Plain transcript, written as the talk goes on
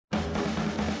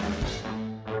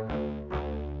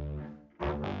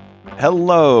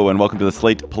Hello, and welcome to the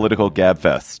Slate Political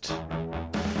Gabfest.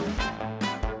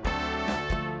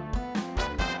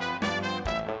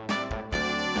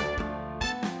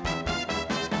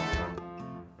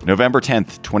 November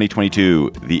 10th,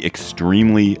 2022, the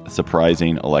extremely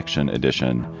surprising election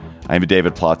edition. I'm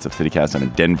David Plotz of CityCast. I'm in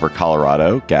Denver,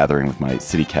 Colorado, gathering with my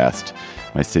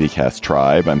CityCast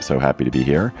tribe. I'm so happy to be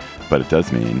here, but it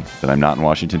does mean that I'm not in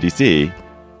Washington, D.C.,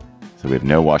 so we have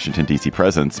no Washington, D.C.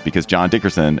 presence because John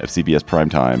Dickerson of CBS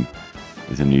Primetime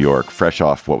is in New York, fresh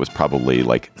off what was probably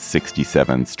like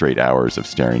 67 straight hours of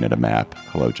staring at a map.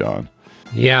 Hello, John.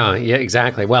 Yeah,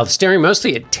 exactly. Well, staring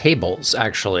mostly at tables,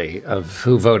 actually, of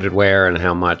who voted where and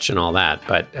how much and all that.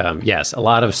 But yes, a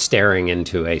lot of staring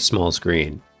into a small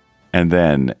screen. And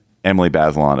then Emily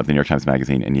Bazelon of the New York Times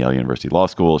Magazine and Yale University Law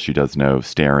School. She does no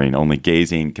staring, only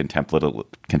gazing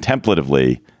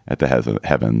contemplatively at the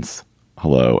heavens.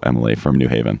 Hello, Emily from New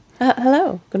Haven.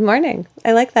 Hello. Good morning.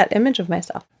 I like that image of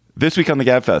myself. This week on the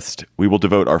Gabfest, we will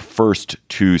devote our first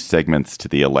two segments to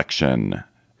the election.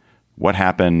 What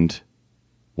happened?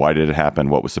 Why did it happen?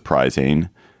 What was surprising?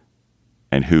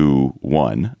 And who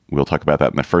won? We'll talk about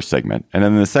that in the first segment. And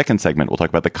then in the second segment, we'll talk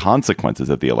about the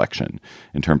consequences of the election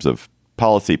in terms of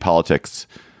policy, politics,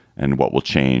 and what will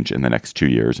change in the next 2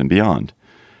 years and beyond.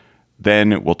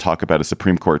 Then we'll talk about a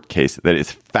Supreme Court case that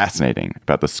is fascinating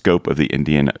about the scope of the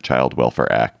Indian Child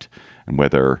Welfare Act and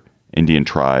whether Indian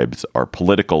tribes are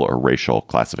political or racial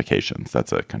classifications.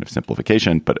 That's a kind of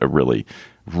simplification, but a really,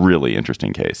 really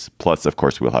interesting case. Plus, of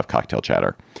course, we'll have cocktail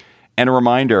chatter. And a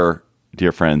reminder,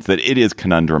 dear friends, that it is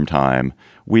conundrum time.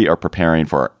 We are preparing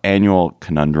for our annual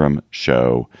conundrum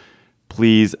show.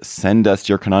 Please send us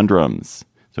your conundrums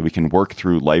so we can work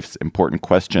through life's important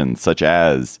questions, such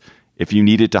as, if you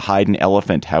needed to hide an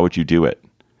elephant, how would you do it?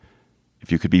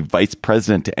 If you could be vice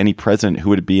president to any president, who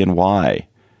would it be and why?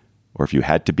 Or if you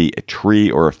had to be a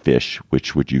tree or a fish,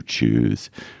 which would you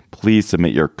choose? Please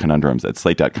submit your conundrums at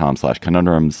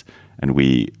slate.com/conundrums. And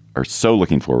we are so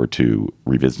looking forward to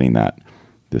revisiting that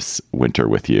this winter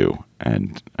with you.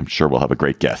 And I'm sure we'll have a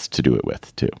great guest to do it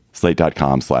with, too.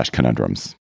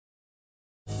 Slate.com/conundrums.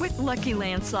 With Lucky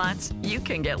Land Slots, you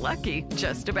can get lucky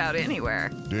just about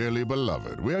anywhere. Dearly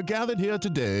beloved, we are gathered here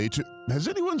today to... Has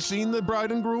anyone seen the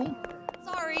bride and groom?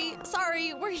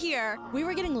 Sorry, we're here. We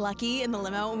were getting lucky in the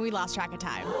limo and we lost track of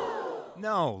time.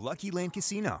 No, Lucky Land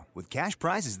Casino, with cash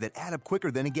prizes that add up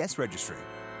quicker than a guest registry.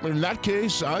 In that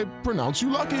case, I pronounce you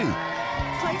lucky.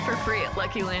 Play for free at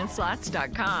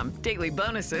LuckyLandSlots.com. Daily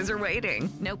bonuses are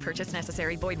waiting. No purchase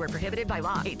necessary. Void where prohibited by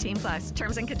law. 18+.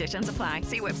 Terms and conditions apply.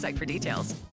 See website for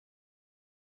details.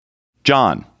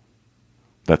 John,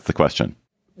 that's the question.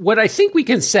 What I think we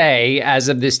can say as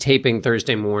of this taping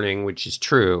Thursday morning, which is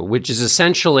true, which is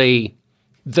essentially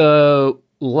the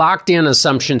locked-in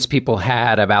assumptions people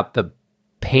had about the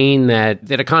pain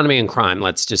that economy and crime,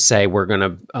 let's just say, we're going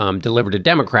to deliver to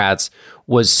Democrats,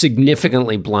 was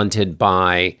significantly blunted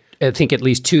by, I think, at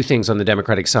least two things on the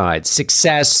Democratic side.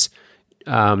 Success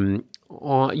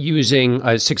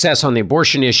using success on the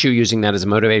abortion issue, using that as a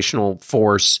motivational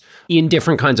force in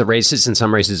different kinds of races. In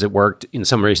some races it worked, in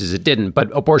some races it didn't. But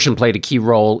abortion played a key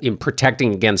role in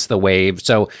protecting against the wave.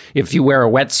 So if you wear a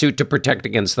wetsuit to protect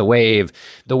against the wave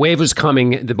was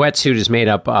coming. The wetsuit is made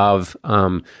up of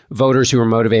voters who were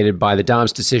motivated by the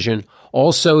Dobbs decision.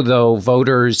 Also, though,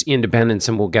 voters, independents,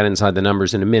 and we'll get inside the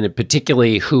numbers in a minute,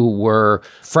 particularly who were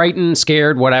frightened,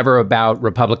 scared, whatever, about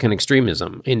Republican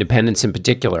extremism, independents in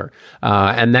particular.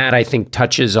 And that, I think,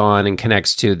 touches on and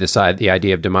connects to the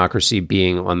idea of democracy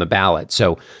being on the ballot.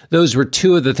 So those were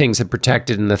two of the things that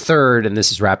protected. And the third, and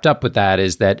this is wrapped up with that,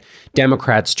 is that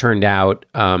Democrats turned out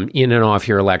in an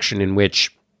off-year election in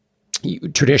which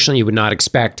traditionally, you would not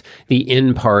expect the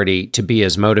in-party to be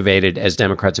as motivated as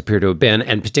Democrats appear to have been,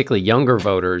 and particularly younger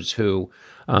voters who,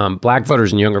 black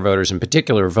voters and younger voters in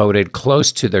particular, voted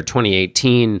close to their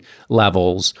 2018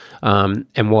 levels.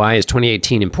 And why is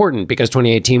 2018 important? Because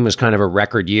 2018 was kind of a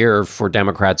record year for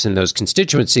Democrats in those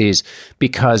constituencies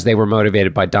because they were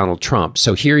motivated by Donald Trump.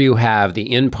 So here you have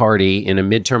the in-party in a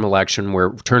midterm election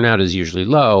where turnout is usually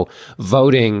low,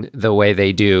 voting the way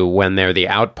they do when they're the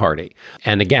out party.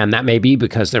 And again, that may be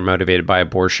because they're motivated by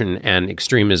abortion and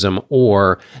extremism,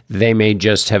 or they may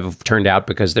just have turned out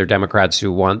because they're Democrats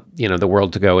who want, the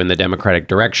world to go in the Democratic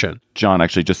direction. John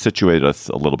actually just situated us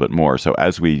a little bit more. So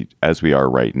as we are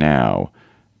right now,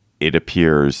 it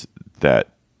appears that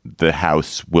the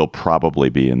House will probably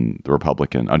be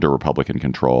under Republican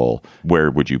control.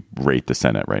 Where would you rate the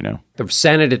Senate right now? The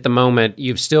Senate at the moment,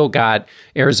 you've still got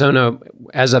Arizona,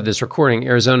 as of this recording,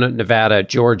 Arizona, Nevada,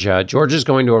 Georgia. Georgia's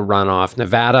going to a runoff.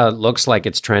 Nevada looks like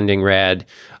it's trending red.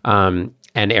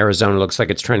 and Arizona looks like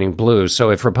it's trending blue. So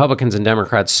if Republicans and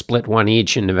Democrats split one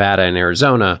each in Nevada and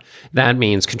Arizona, that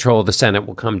means control of the Senate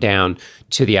will come down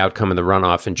to the outcome of the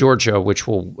runoff in Georgia, which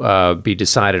will be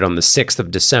decided on the 6th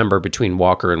of December between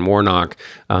Walker and Warnock.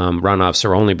 Runoffs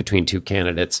are only between two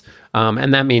candidates.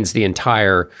 And that means the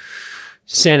entire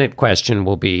Senate question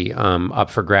will be up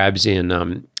for grabs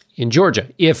in Georgia.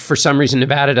 If for some reason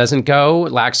Nevada doesn't go,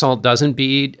 Laxalt doesn't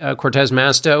beat Cortez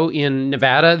Masto in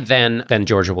Nevada, then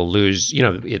Georgia will lose,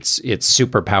 its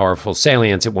super powerful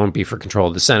salience. It won't be for control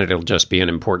of the Senate. It'll just be an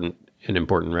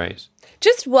important race.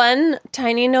 Just one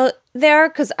tiny note there,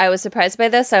 because I was surprised by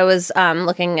this. I was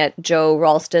looking at Joe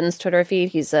Ralston's Twitter feed.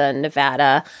 He's a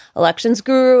Nevada elections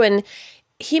guru, and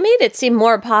he made it seem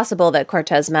more possible that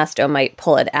Cortez Masto might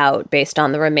pull it out based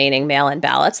on the remaining mail-in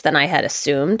ballots than I had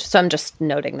assumed. So I'm just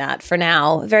noting that for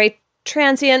now. Very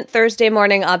transient Thursday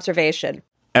morning observation.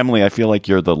 Emily, I feel like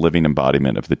you're the living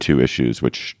embodiment of the two issues,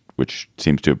 which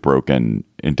seems to have broken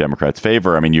in Democrats'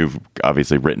 favor. I mean, you've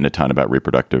obviously written a ton about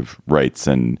reproductive rights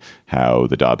and how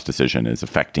the Dobbs decision is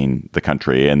affecting the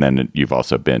country. And then you've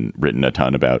also written a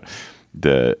ton about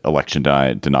the election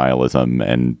denialism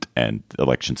and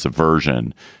election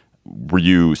subversion. Were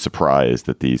you surprised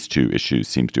that these two issues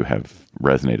seem to have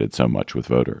resonated so much with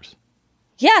voters?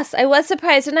 Yes, I was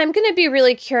surprised. And I'm going to be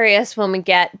really curious when we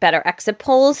get better exit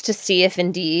polls to see if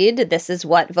indeed this is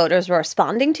what voters were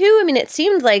responding to. I mean, it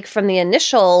seemed like from the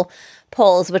initial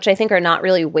polls, which I think are not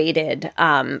really weighted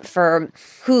for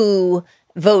who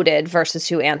voted versus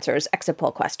who answers exit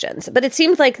poll questions. But it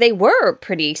seemed like they were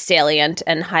pretty salient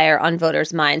and higher on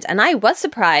voters' minds. And I was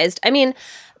surprised. I mean,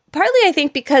 partly I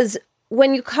think because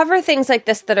when you cover things like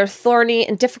this that are thorny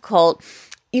and difficult,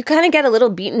 you kind of get a little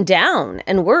beaten down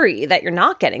and worry that you're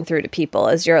not getting through to people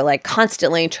as you're like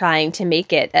constantly trying to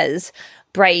make it as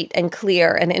bright and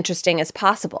clear and interesting as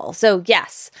possible. So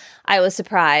yes, I was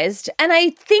surprised. And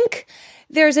I think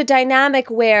there's a dynamic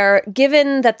where,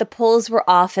 given that the polls were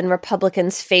off in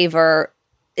Republicans' favor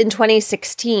in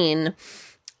 2016,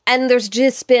 and there's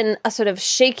just been a sort of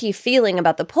shaky feeling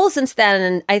about the polls since then,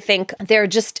 and I think there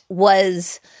just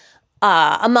was,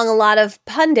 among a lot of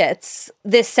pundits,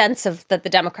 this sense of that the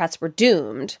Democrats were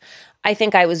doomed. I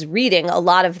think I was reading a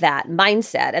lot of that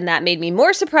mindset, and that made me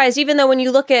more surprised, even though when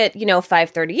you look at,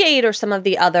 538 or some of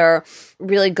the other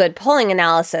really good polling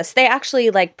analysis, they actually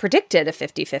predicted a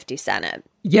 50-50 Senate.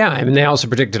 Yeah, I mean, they also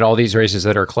predicted all these races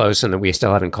that are close and that we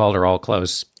still haven't called are all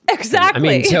close. Exactly.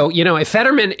 I mean, so, if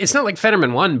Fetterman, it's not like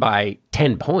Fetterman won by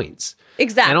 10 points.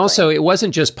 Exactly. And also, it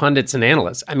wasn't just pundits and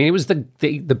analysts. I mean, it was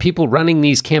the people running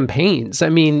these campaigns. I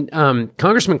mean,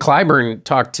 Congressman Clyburn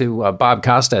talked to Bob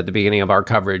Costa at the beginning of our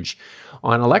coverage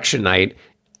on election night.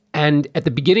 And at the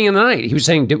beginning of the night, he was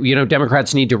saying,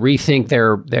 Democrats need to rethink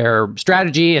their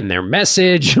strategy and their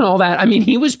message and all that. I mean,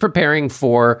 he was preparing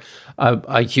for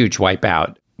a huge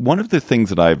wipeout. One of the things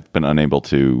that I've been unable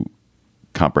to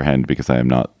comprehend, because I am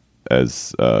not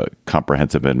as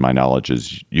comprehensive in my knowledge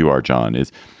as you are, John,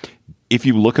 is if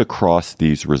you look across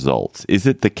these results, is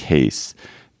it the case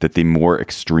that the more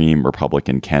extreme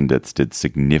Republican candidates did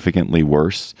significantly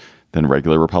worse than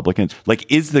regular Republicans?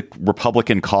 Is the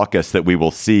Republican caucus that we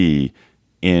will see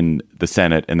in the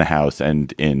Senate and the House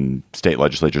and in state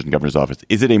legislatures and governor's office,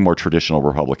 is it a more traditional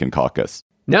Republican caucus?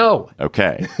 No.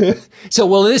 Okay.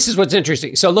 So, this is what's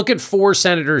interesting. So look at 4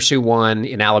 senators who won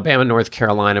in Alabama, North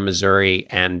Carolina, Missouri,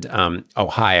 and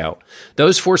Ohio.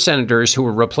 Those 4 senators who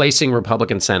were replacing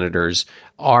Republican senators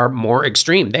are more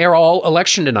extreme. They are all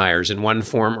election deniers in one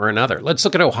form or another. Let's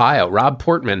look at Ohio. Rob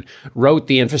Portman wrote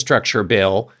the infrastructure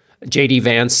bill. J.D.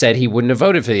 Vance said he wouldn't have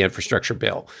voted for the infrastructure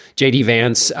bill. J.D.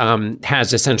 Vance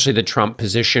has essentially the Trump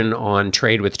position on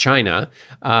trade with China.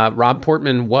 Rob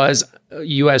Portman was a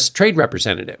U.S. trade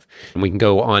representative. And we can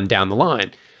go on down the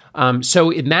line. So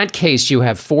in that case, you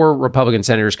have 4 Republican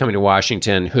senators coming to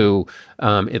Washington who,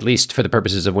 at least for the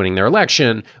purposes of winning their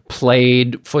election,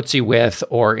 played footsie with,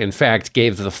 or in fact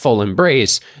gave the full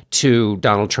embrace to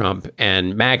Donald Trump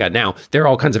and MAGA. Now, there are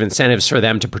all kinds of incentives for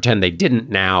them to pretend they didn't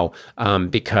now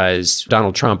because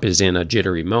Donald Trump is in a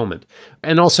jittery moment.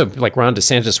 And also, Ron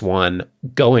DeSantis won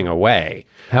going away.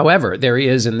 However, there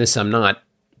is, and this I'm not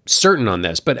certain on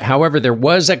this, but however, there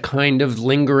was a kind of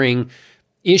lingering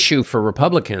issue for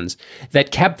Republicans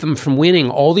that kept them from winning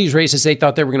all these races they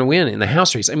thought they were going to win in the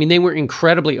House race. I mean, they were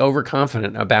incredibly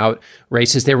overconfident about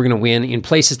races they were going to win in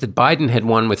places that Biden had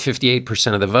won with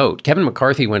 58% of the vote. Kevin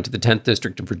McCarthy went to the 10th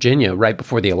District of Virginia right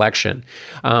before the election.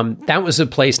 That was a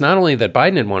place not only that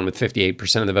Biden had won with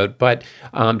 58% of the vote, but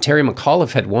Terry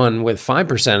McAuliffe had won with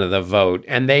 5% of the vote,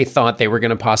 and they thought they were going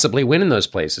to possibly win in those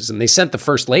places. And they sent the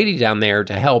First Lady down there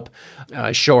to help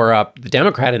shore up the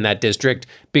Democrat in that district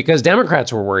because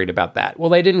Democrats were worried about that. Well,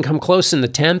 they didn't come close in the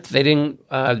 10th. They didn't.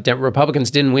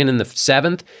 Republicans didn't win in the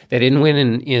 7th. They didn't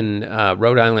win in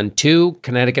Rhode Island 2,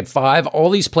 Connecticut 5. All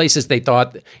these places they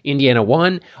thought, Indiana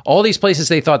 1. All these places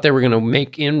they thought they were going to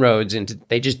make inroads into.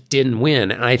 They just didn't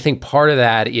win. And I think part of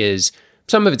that is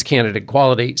some of it's candidate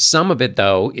quality. Some of it,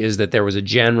 though, is that there was a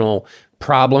general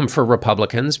problem for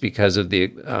Republicans because of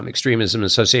the extremism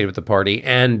associated with the party,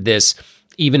 and this.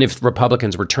 Even if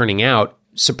Republicans were turning out,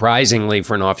 surprisingly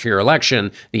for an off-year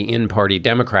election, the in-party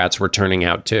Democrats were turning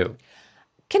out too.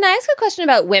 Can I ask a question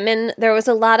about women? There was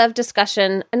a lot of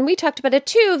discussion, and we talked about it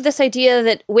too, of this idea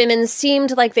that women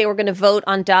seemed like they were going to vote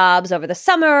on Dobbs over the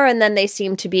summer, and then they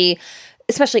seemed to be,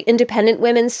 especially independent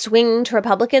women, swing to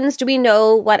Republicans. Do we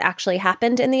know what actually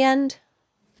happened in the end?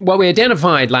 What we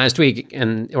identified last week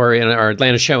or in our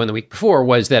Atlanta show and the week before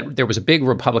was that there was a big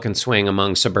Republican swing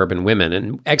among suburban women,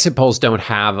 and exit polls don't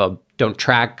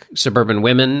track suburban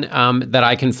women that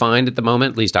I can find at the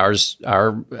moment. At least ours,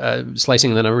 our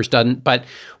slicing the numbers doesn't. But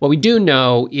what we do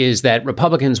know is that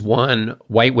Republicans won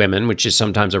white women, which is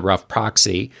sometimes a rough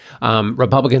proxy.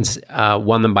 Republicans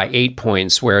won them by 8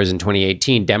 points, whereas in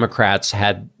 2018 Democrats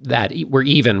were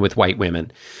even with white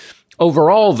women.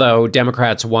 Overall, though,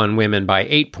 Democrats won women by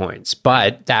 8 points,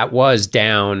 but that was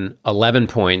down 11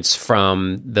 points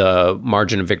from the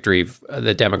margin of victory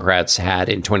the Democrats had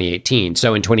in 2018.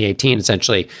 So in 2018,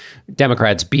 essentially,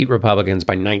 Democrats beat Republicans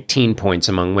by 19 points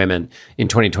among women. In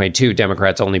 2022,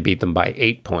 Democrats only beat them by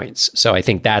 8 points. So I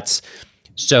think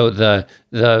the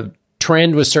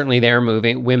trend was certainly there,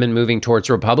 women moving towards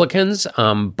Republicans,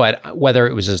 but whether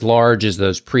it was as large as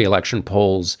those pre-election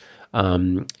polls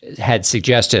had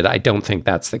suggested, I don't think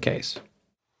that's the case.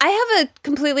 I have a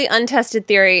completely untested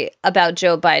theory about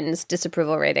Joe Biden's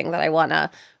disapproval rating that I want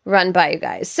to run by you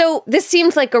guys. So this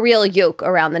seems like a real yoke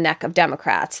around the neck of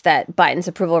Democrats that Biden's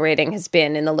approval rating has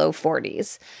been in the low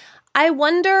 40s. I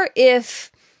wonder if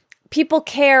people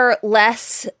care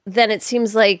less than it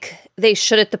seems like they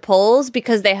should at the polls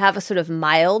because they have a sort of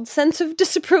mild sense of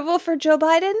disapproval for Joe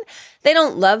Biden. They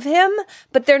don't love him,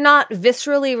 but they're not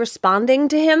viscerally responding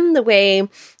to him the way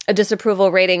a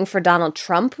disapproval rating for Donald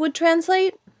Trump would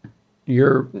translate.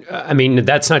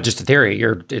 That's not just a theory.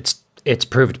 It's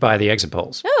proved by the exit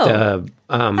polls. Oh,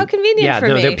 how convenient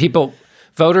for me.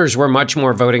 Voters were much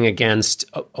more voting against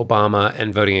Obama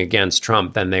and voting against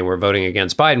Trump than they were voting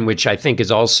against Biden, which I think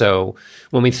is also,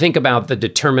 when we think about the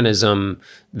determinism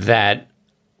that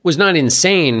was not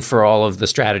insane for all of the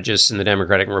strategists in the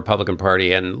Democratic and Republican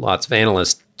Party and lots of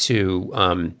analysts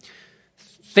to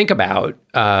think about,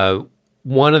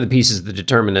 one of the pieces of the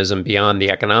determinism beyond the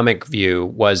economic view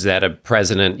was that a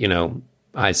president,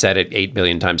 I said it 8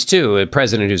 billion times too. A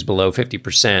president who's below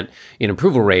 50% in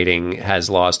approval rating has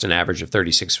lost an average of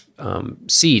 36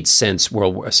 seats since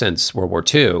World War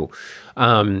II,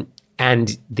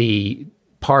 and the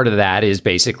part of that is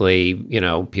basically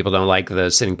people don't like the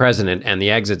sitting president, and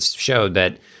the exits showed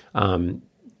that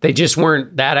they just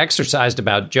weren't that exercised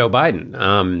about Joe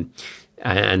Biden,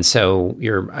 and so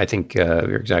I think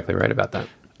you're exactly right about that.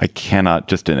 I cannot,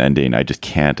 just an ending, I just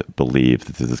can't believe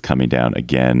that this is coming down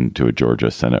again to a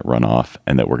Georgia Senate runoff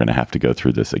and that we're going to have to go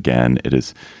through this again. It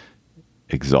is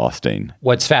exhausting.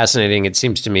 What's fascinating, it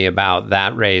seems to me, about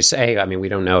that race, we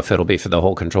don't know if it'll be for the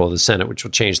whole control of the Senate, which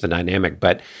will change the dynamic,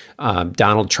 but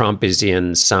Donald Trump is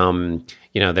in some,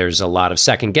 there's a lot of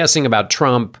second guessing about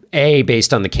Trump,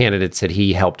 based on the candidates that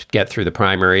he helped get through the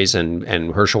primaries,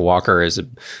 and Herschel Walker is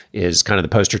kind of the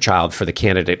poster child for the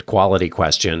candidate quality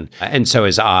question. And so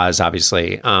is Oz,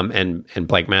 obviously, and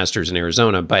Blake Masters in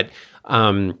Arizona.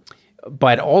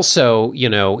 But also,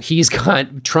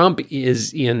 Trump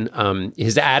is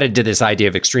has added to this idea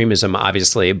of extremism,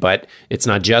 obviously, but it's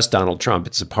not just Donald Trump.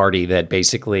 It's a party that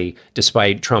basically,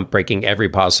 despite Trump breaking every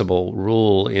possible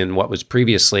rule in what was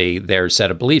previously their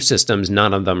set of belief systems,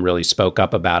 none of them really spoke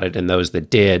up about it. And those that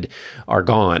did are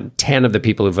gone. 10 of the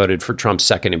people who voted for Trump's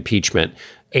second impeachment,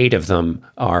 8 of them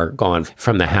are gone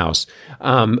from the House.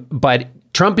 But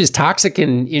Trump is toxic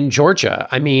in Georgia.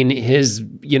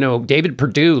 David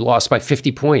Perdue lost by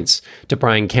 50 points to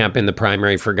Brian Kemp in the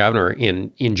primary for governor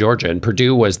in Georgia. And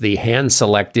Perdue was the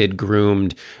hand-selected,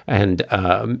 groomed, and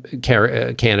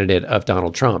candidate of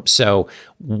Donald Trump. So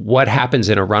what happens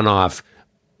in a runoff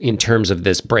in terms of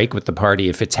this break with the party,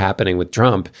 if it's happening with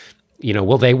Trump,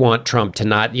 will they want Trump to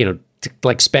not, to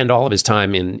spend all of his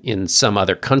time in some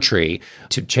other country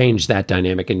to change that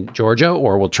dynamic in Georgia?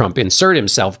 Or will Trump insert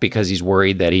himself because he's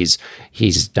worried that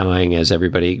he's dying as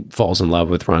everybody falls in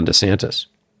love with Ron DeSantis?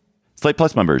 Slate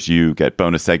Plus members, you get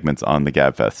bonus segments on the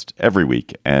GabFest every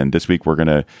week. And this week we're going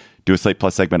to do a Slate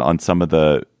Plus segment on some of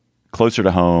the closer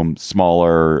to home,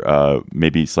 smaller,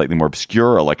 maybe slightly more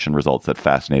obscure election results that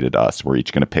fascinated us. We're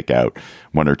each going to pick out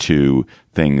one or two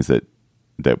things that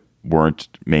weren't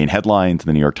main headlines in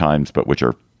the New York Times, but which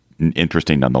are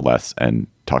interesting nonetheless, and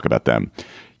talk about them.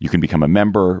 You can become a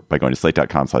member by going to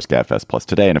slate.com/gabfest plus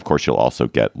today. And of course, you'll also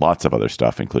get lots of other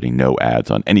stuff, including no ads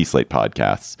on any Slate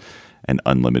podcasts and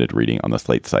unlimited reading on the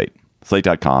Slate site.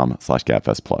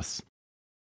 Slate.com/gabfest plus.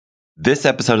 This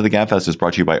episode of the Gabfest is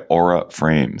brought to you by Aura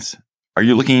Frames. Are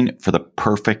you looking for the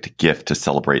perfect gift to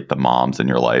celebrate the moms in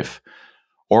your life?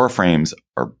 Aura Frames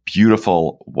are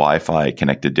beautiful Wi-Fi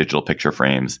connected digital picture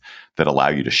frames that allow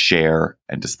you to share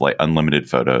and display unlimited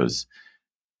photos.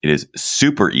 It is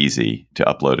super easy to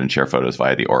upload and share photos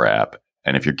via the Aura app.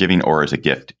 And if you're giving Aura as a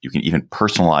gift, you can even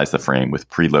personalize the frame with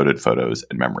preloaded photos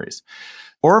and memories.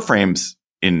 Aura Frames,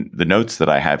 in the notes that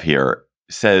I have here,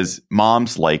 says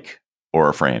moms like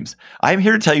Aura Frames. I'm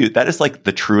here to tell you that is like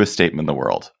the truest statement in the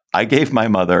world. I gave my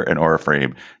mother an Aura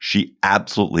frame. She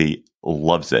absolutely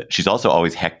loves it. She's also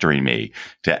always hectoring me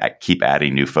to keep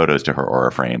adding new photos to her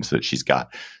Aura frame so that she's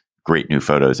got great new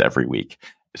photos every week.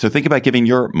 So think about giving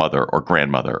your mother or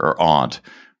grandmother or aunt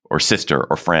or sister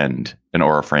or friend an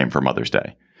Aura frame for Mother's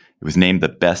Day. It was named the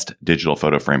best digital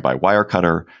photo frame by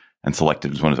Wirecutter and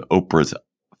selected as one of Oprah's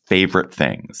favorite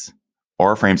things.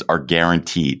 Aura frames are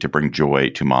guaranteed to bring joy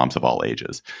to moms of all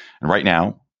ages. And right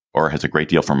now, Aura has a great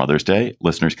deal for Mother's Day.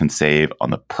 Listeners can save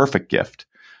on the perfect gift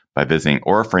by visiting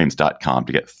auraframes.com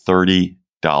to get $30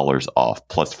 off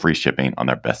plus free shipping on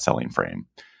their best-selling frame.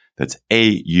 That's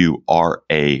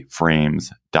AURA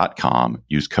frames.com.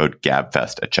 Use code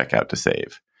GABFEST at checkout to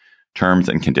save. Terms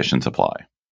and conditions apply.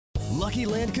 Lucky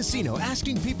Land Casino,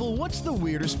 asking people, what's the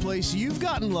weirdest place you've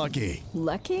gotten lucky?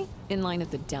 Lucky? In line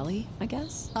at the deli, I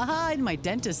guess? Aha, in my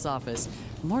dentist's office.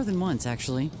 More than once,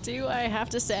 actually. Do I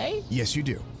have to say? Yes, you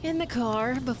do. In the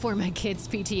car before my kids'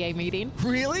 PTA meeting.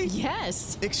 Really?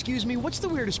 Yes. Excuse me, what's the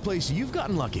weirdest place you've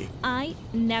gotten lucky? I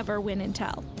never win and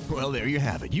tell. Well, there you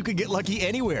have it. You can get lucky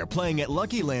anywhere, playing at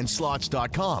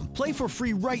LuckyLandSlots.com. Play for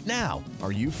free right now.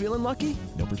 Are you feeling lucky?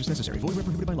 No purchase necessary. Void where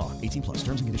prohibited by law. 18 plus.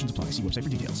 Terms and conditions apply. See website for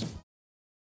details.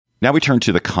 Now we turn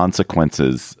to the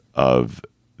consequences of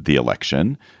the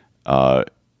election.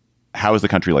 How is the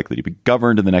country likely to be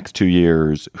governed in the next 2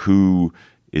 years? Who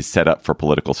is set up for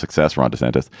political success? Ron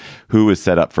DeSantis. Who is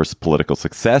set up for political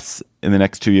success in the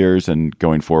next 2 years and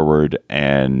going forward?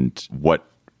 And what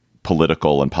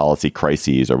political and policy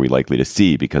crises are we likely to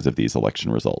see because of these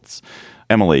election results?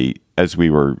 Emily, as we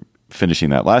were finishing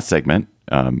that last segment,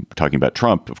 talking about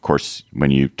Trump, of course,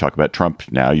 when you talk about Trump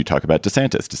now, you talk about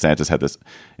DeSantis. DeSantis had this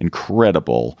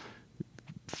incredible,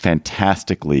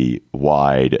 fantastically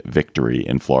wide victory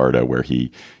in Florida where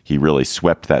he really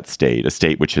swept that state, a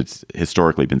state which has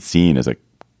historically been seen as a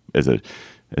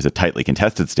tightly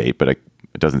contested state, but it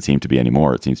doesn't seem to be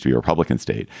anymore. It seems to be a Republican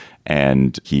state.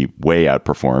 And he way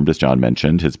outperformed, as John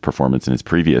mentioned, his performance in his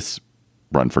previous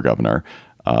run for governor.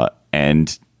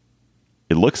 And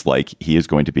it looks like he is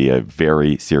going to be a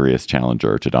very serious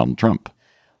challenger to Donald Trump.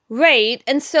 Right.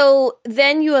 And so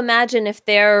then you imagine if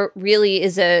there really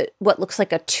is what looks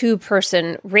like a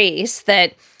two-person race,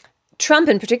 that Trump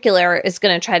in particular is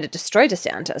going to try to destroy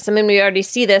DeSantis. I mean, we already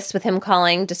see this with him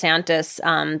calling DeSantis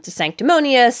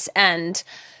DeSanctimonious and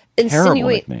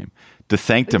insinuate. Terrible nickname.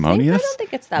 DeSanctimonious? I don't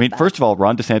think it's that bad. First of all,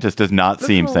 Ron DeSantis does not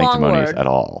seem sanctimonious at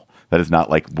all. That is not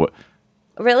like what.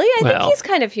 Really? I think he's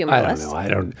kind of humorless. I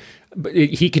don't know. But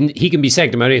he can be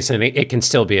sanctimonious and it can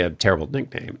still be a terrible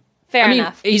nickname. Fair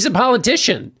enough. He's a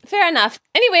politician. Fair enough.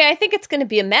 Anyway, I think it's going to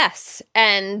be a mess.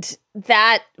 And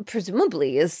that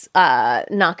presumably is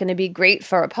not going to be great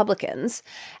for Republicans.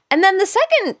 And then the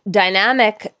second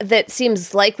dynamic that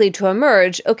seems likely to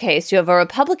emerge, okay, so you have a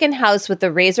Republican House with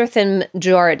a razor-thin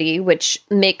majority, which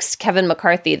makes Kevin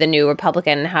McCarthy, the new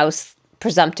Republican House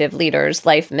presumptive leader's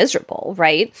life miserable,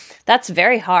 right? That's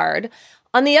very hard.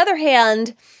 On the other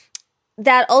hand,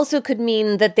 that also could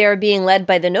mean that they're being led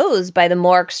by the nose by the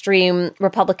more extreme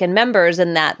Republican members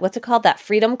in that, what's it called, that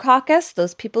Freedom Caucus?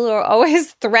 Those people who are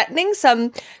always threatening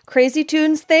some Crazy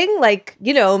Tunes thing, like,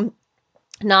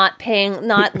 not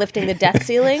lifting the debt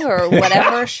ceiling or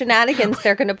whatever shenanigans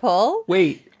they're going to pull.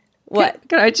 Wait. What?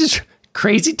 Can I just...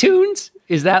 Crazy Tunes?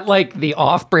 Is that like the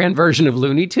off-brand version of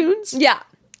Looney Tunes? Yeah.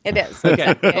 It is. Okay.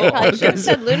 I probably should have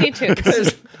said Looney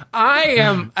Tunes.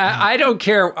 I don't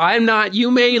care. I'm not, you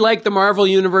may like the Marvel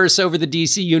universe over the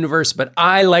DC universe, but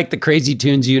I like the Crazy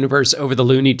Tunes universe over the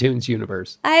Looney Tunes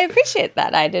universe. I appreciate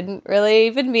that. I didn't really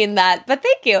even mean that, but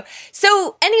thank you.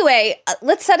 So anyway,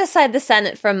 let's set aside the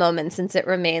Senate for a moment since it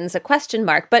remains a question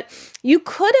mark. But you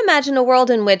could imagine a world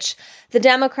in which the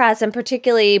Democrats, and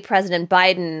particularly President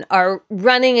Biden, are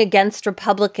running against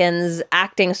Republicans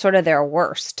acting sort of their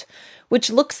worst, which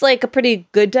looks like a pretty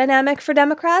good dynamic for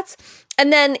Democrats.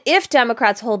 And then if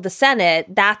Democrats hold the Senate,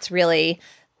 that's really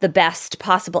the best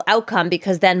possible outcome,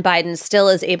 because then Biden still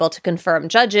is able to confirm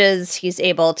judges. He's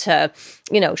able to,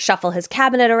 shuffle his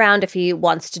cabinet around if he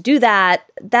wants to do that.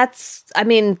 That's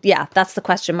the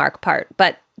question mark part.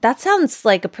 But that sounds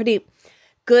like a pretty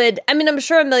good, I'm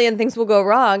sure a million things will go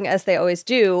wrong, as they always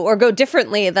do, or go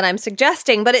differently than I'm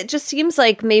suggesting, but it just seems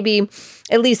like maybe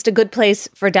at least a good place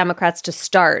for Democrats to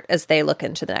start as they look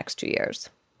into the next 2 years.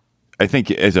 I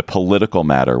think as a political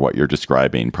matter, what you're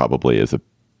describing probably is a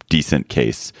decent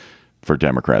case for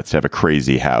Democrats to have a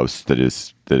crazy House that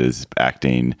is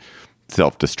acting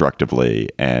self-destructively,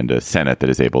 and a Senate that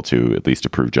is able to at least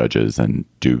approve judges and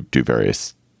do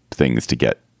various things to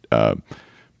get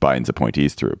Biden's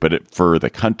appointees through. But for the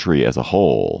country as a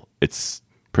whole, it's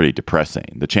pretty depressing.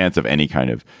 The chance of any kind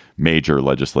of major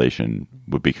legislation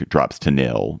drops to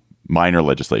nil. Minor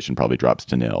legislation probably drops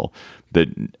to nil.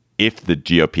 If the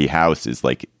GOP House is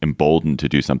like emboldened to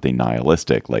do something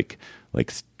nihilistic, like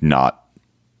not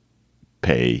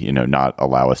pay, not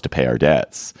allow us to pay our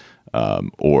debts,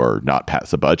 or not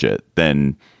pass a budget,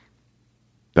 then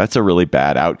that's a really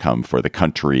bad outcome for the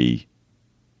country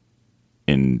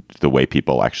in the way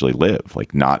people actually live,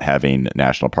 like not having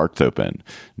national parks open,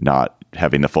 not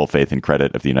having the full faith and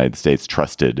credit of the United States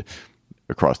trusted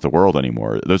across the world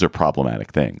anymore. Those are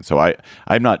problematic things. So I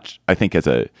think as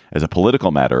a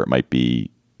political matter, it might be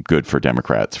good for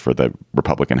Democrats for the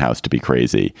Republican House to be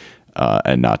crazy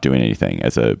and not doing anything.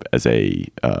 As a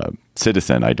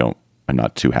citizen, I'm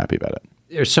not too happy about it.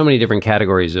 There's so many different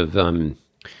categories of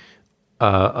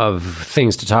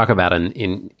things to talk about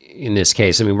in this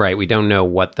case. Right, we don't know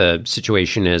what the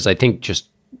situation is. I think, just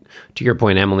to your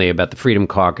point, Emily, about the Freedom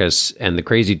Caucus and the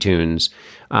Crazy Tunes,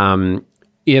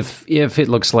 if it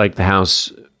looks like the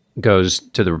House goes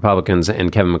to the Republicans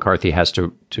and Kevin McCarthy has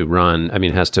to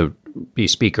be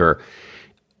Speaker,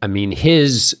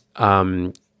 his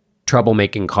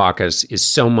troublemaking caucus is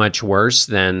so much worse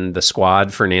than the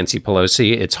squad for Nancy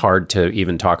Pelosi. It's hard to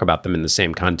even talk about them in the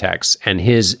same context. And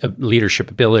his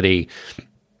leadership ability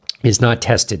is not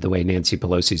tested the way Nancy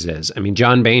Pelosi's is.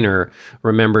 John Boehner,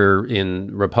 remember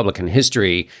in Republican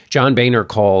history, John Boehner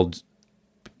called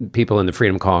people in the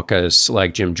Freedom Caucus,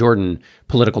 like Jim Jordan,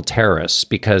 political terrorists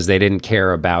because they didn't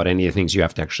care about any of the things you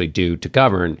have to actually do to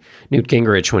govern. Newt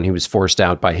Gingrich, when he was forced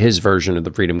out by his version of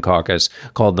the Freedom Caucus,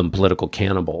 called them political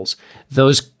cannibals.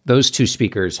 Those two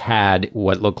speakers had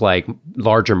what looked like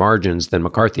larger margins than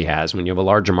McCarthy has. When you have a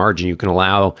larger margin, you can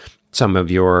allow some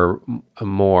of your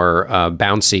more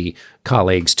bouncy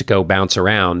colleagues to go bounce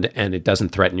around, and it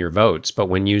doesn't threaten your votes. But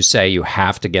when you say you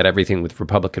have to get everything with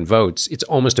Republican votes, it's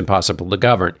almost impossible to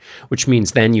govern, which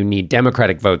means then you need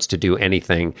Democratic votes to do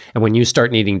anything. And when you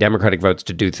start needing Democratic votes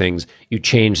to do things, you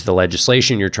change the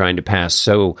legislation you're trying to pass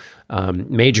so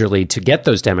majorly to get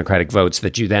those Democratic votes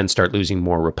that you then start losing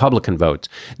more Republican votes.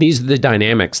 These are the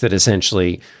dynamics that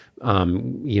essentially,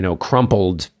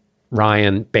 crumpled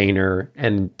Ryan, Boehner,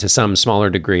 and to some smaller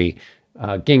degree,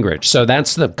 Gingrich. So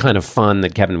that's the kind of fun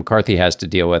that Kevin McCarthy has to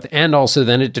deal with. And also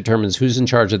then it determines who's in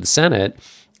charge of the Senate.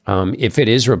 If it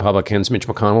is Republicans, Mitch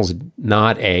McConnell's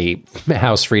not a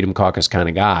House Freedom Caucus kind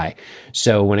of guy.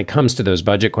 So when it comes to those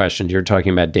budget questions you're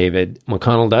talking about, David,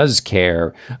 McConnell does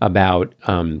care about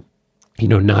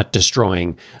not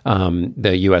destroying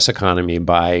the U.S. economy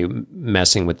by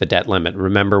messing with the debt limit.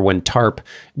 Remember when TARP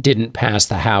didn't pass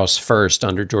the House first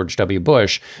under George W.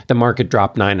 Bush, the market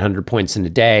dropped 900 points in a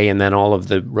day, and then all of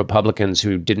the Republicans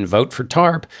who didn't vote for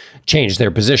TARP changed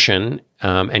their position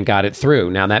and got it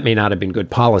through. Now, that may not have been good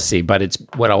policy, but it's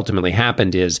what ultimately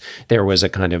happened is there was a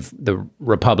kind of the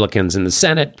Republicans in the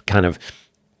Senate kind of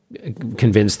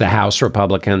convince the House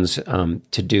Republicans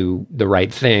to do the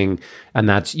right thing.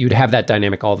 And you'd have that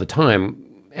dynamic all the time.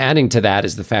 Adding to that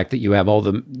is the fact that you have all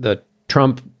the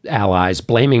Trump allies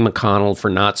blaming McConnell for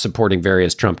not supporting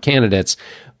various Trump candidates,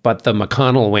 but the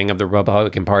McConnell wing of the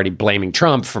Republican Party blaming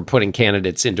Trump for putting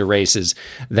candidates into races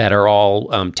that are all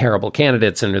terrible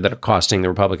candidates and that are costing the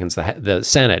Republicans the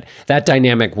Senate. That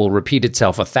dynamic will repeat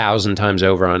itself 1,000 times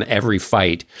over on every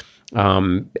fight.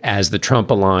 As the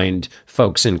Trump-aligned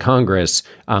folks in Congress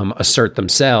assert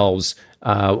themselves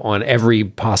on every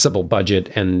possible budget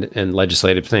and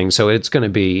legislative thing. So it's going to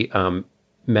be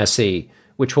messy,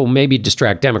 which will maybe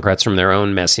distract Democrats from their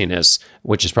own messiness,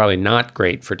 which is probably not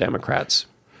great for Democrats.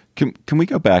 Can we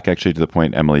go back actually to the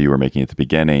point, Emily, you were making at the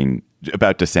beginning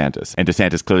about DeSantis? And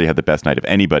DeSantis clearly had the best night of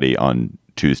anybody on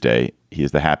Tuesday. He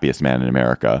is the happiest man in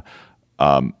America.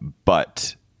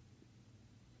 But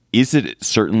is it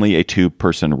certainly a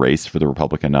two-person race for the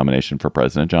Republican nomination for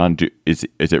president, John? Is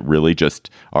it really just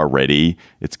already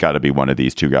it's got to be one of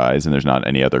these two guys and there's not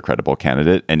any other credible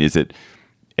candidate? And is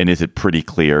it pretty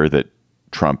clear that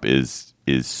Trump is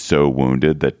so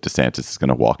wounded that DeSantis is going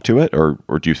to walk to it? Or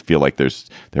do you feel like there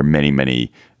are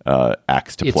many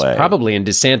acts to play? It's probably in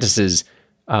DeSantis's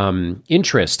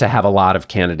interest to have a lot of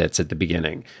candidates at the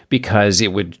beginning, because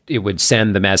it would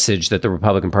send the message that the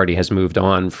Republican Party has moved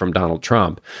on from Donald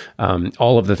Trump.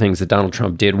 All of the things that Donald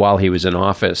Trump did while he was in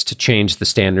office to change the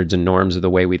standards and norms of the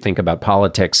way we think about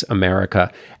politics,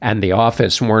 America, and the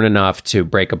office weren't enough to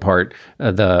break apart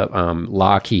the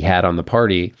lock he had on the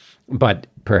party. But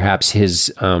perhaps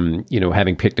his,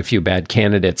 having picked a few bad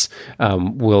candidates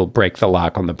will break the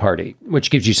lock on the party,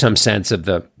 which gives you some sense of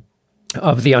the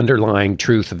underlying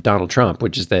truth of Donald Trump,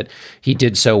 which is that he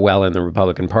did so well in the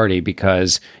Republican Party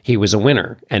because he was a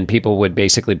winner, and people would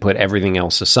basically put everything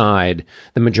else aside.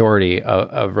 The majority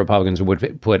of Republicans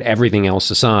would put everything else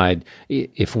aside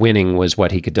if winning was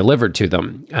what he could deliver to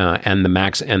them, and the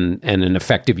max and an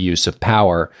effective use of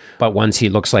power. But once he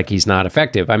looks like he's not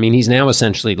effective, I mean, he's now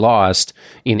essentially lost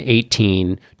in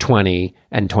 18, 20,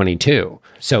 and 22.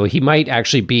 So he might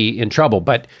actually be in trouble,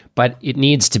 but it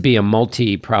needs to be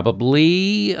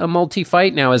probably a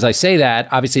multi-fight. Now, as I say that,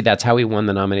 obviously that's how he won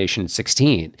the nomination in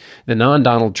 2016. The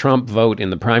non-Donald Trump vote in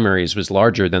the primaries was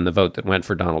larger than the vote that went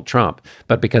for Donald Trump,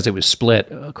 but because it was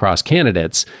split across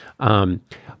candidates.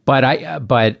 But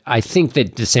I think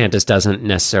that DeSantis doesn't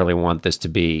necessarily want this to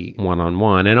be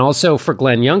one-on-one. And also for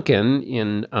Glenn Youngkin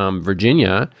in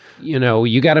Virginia,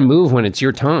 you got to move when it's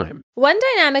your time. One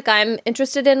dynamic I'm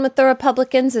interested in with the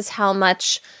Republicans is how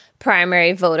much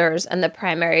primary voters and the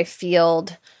primary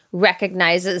field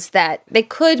recognizes that they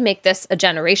could make this a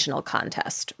generational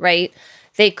contest, right?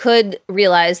 They could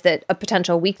realize that a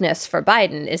potential weakness for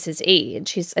Biden is his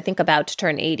age. He's, I think, about to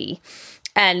turn 80.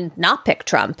 And not pick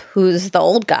Trump, who's the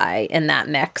old guy in that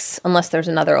mix, unless there's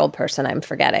another old person I'm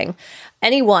forgetting.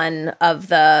 Any one of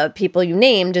the people you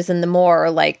named is in the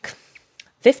more like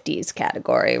 50s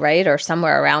category, right? Or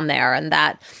somewhere around there. And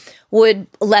that would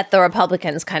let the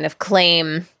Republicans kind of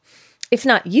claim, if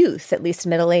not youth, at least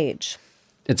middle age.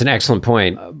 It's an excellent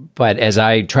point. But as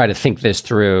I try to think this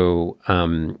through,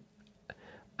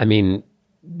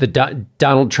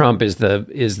 Donald Trump is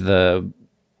the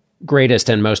greatest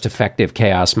and most effective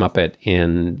chaos muppet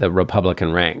in the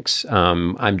Republican ranks.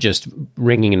 I'm just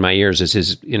ringing in my ears as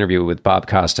his interview with Bob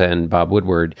Costa and Bob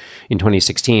Woodward in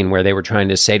 2016, where they were trying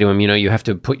to say to him, you have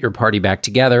to put your party back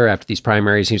together after these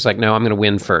primaries. He was like, no, I'm going to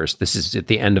win first. This is at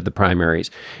the end of the primaries.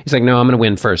 He's like, no, I'm going to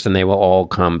win first, and they will all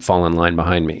fall in line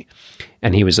behind me.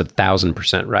 And he was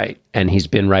 1,000% right. And he's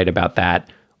been right about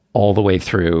that all the way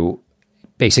through,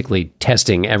 basically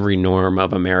testing every norm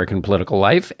of American political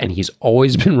life. And he's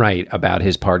always been right about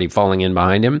his party falling in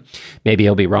behind him. Maybe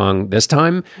he'll be wrong this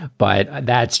time, but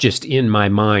that's just in my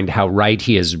mind how right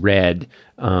he has read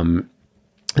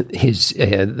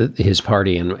his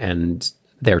party and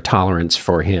their tolerance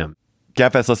for him.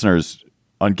 GabFest listeners,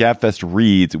 on GabFest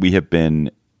Reads, we have been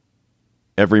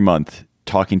every month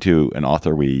talking to an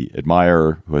author we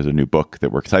admire who has a new book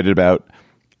that we're excited about,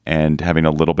 and having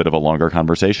a little bit of a longer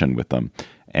conversation with them.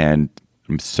 And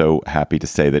I'm so happy to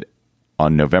say that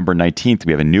on November 19th,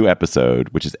 we have a new episode,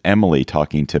 which is Emily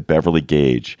talking to Beverly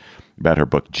Gage about her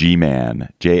book,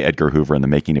 G-Man, J. Edgar Hoover and the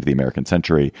Making of the American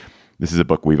Century. This is a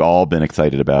book we've all been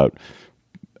excited about.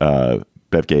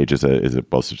 Bev Gage is a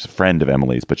friend of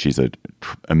Emily's, but she's an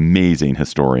amazing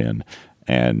historian.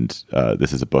 And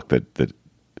this is a book that,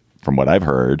 from what I've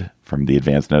heard, from the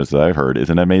advance notice that I've heard, is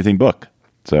an amazing book.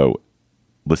 So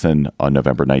listen on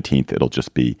November 19th. It'll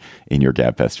just be in your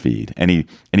GabFest feed. Any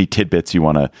tidbits you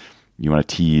want to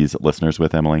tease listeners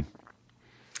with, Emily?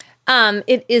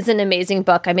 It is an amazing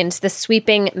book. I mean, it's the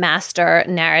sweeping master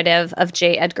narrative of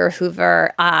J. Edgar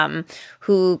Hoover,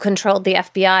 who controlled the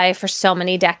FBI for so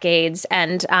many decades.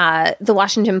 And the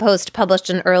Washington Post published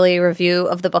an early review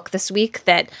of the book this week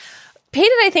that paid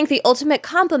it, I think, the ultimate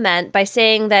compliment by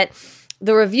saying that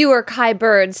the reviewer, Kai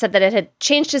Bird, said that it had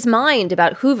changed his mind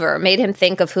about Hoover, made him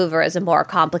think of Hoover as a more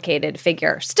complicated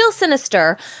figure. Still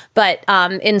sinister, but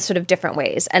in sort of different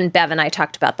ways. And Bev and I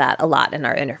talked about that a lot in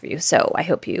our interview. So I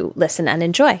hope you listen and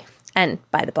enjoy and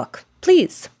buy the book.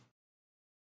 Please.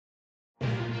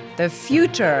 The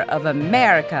future of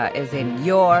America is in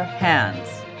your hands.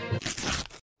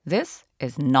 This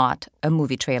is not a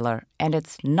movie trailer, and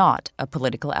it's not a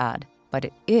political ad, but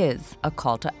it is a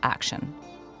call to action.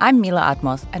 I'm Mila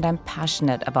Atmos, and I'm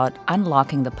passionate about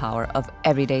unlocking the power of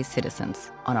everyday citizens.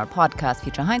 On our podcast,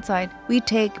 Future Hindsight, we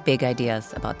take big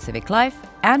ideas about civic life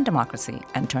and democracy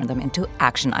and turn them into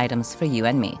action items for you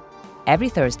and me. Every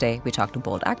Thursday, we talk to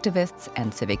bold activists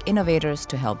and civic innovators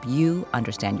to help you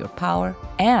understand your power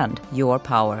and your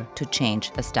power to change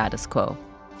the status quo.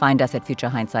 Find us at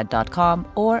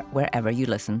futurehindsight.com or wherever you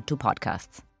listen to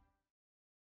podcasts.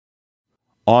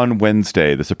 On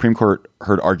Wednesday, the Supreme Court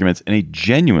heard arguments in a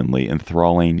genuinely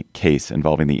enthralling case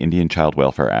involving the Indian Child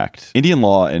Welfare Act. Indian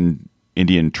law and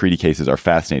Indian treaty cases are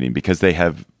fascinating because they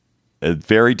have a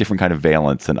very different kind of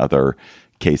valence than other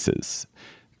cases,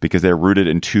 because they're rooted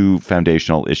in two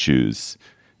foundational issues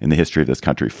in the history of this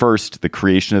country. First, the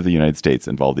creation of the United States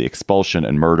involved the expulsion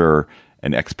and murder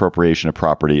and expropriation of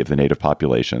property of the native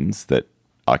populations that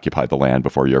occupied the land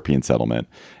before European settlement.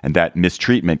 And that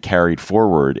mistreatment carried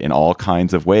forward in all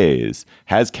kinds of ways,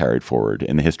 has carried forward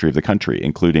in the history of the country,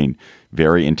 including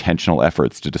very intentional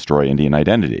efforts to destroy Indian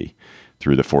identity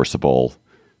through the forcible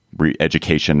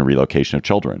education and relocation of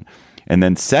children. And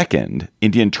then second,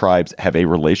 Indian tribes have a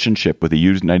relationship with the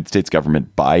United States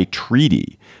government by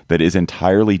treaty that is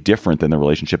entirely different than the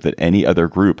relationship that any other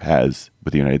group has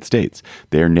with the United States.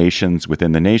 They are nations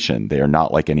within the nation. They are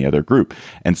not like any other group.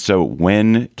 And so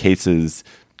when cases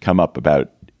come up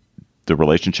about the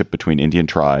relationship between Indian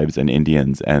tribes and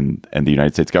Indians and the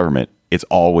United States government, it's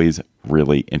always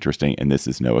really interesting. And this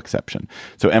is no exception.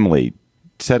 So Emily,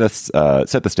 set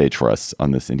the stage for us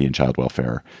on this Indian child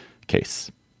welfare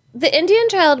case. The Indian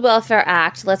Child Welfare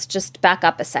Act, let's just back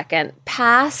up a second,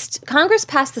 Congress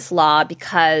passed this law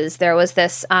because there was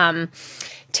this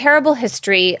terrible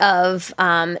history of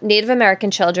Native American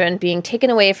children being taken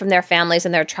away from their families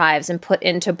and their tribes and put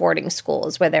into boarding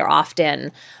schools where they're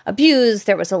often abused.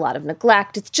 There was a lot of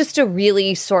neglect. It's just a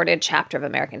really sordid chapter of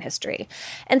American history.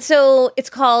 And so it's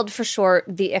called, for short,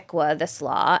 the ICWA, this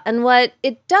law. And what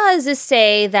it does is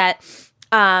say that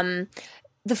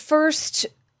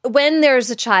when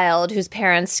there's a child whose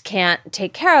parents can't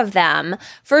take care of them,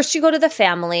 first you go to the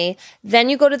family, then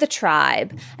you go to the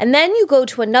tribe, and then you go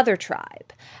to another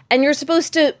tribe. And you're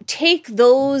supposed to take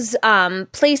those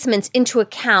placements into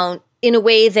account in a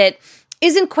way that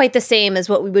isn't quite the same as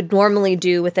what we would normally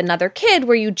do with another kid,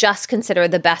 where you just consider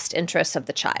the best interests of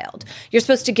the child. You're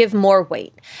supposed to give more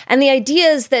weight. And the idea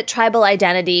is that tribal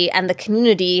identity and the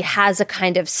community has a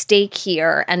kind of stake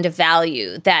here and a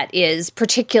value that is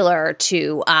particular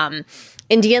to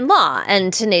Indian law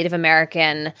and to Native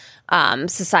American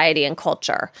society and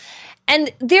culture.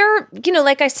 And there,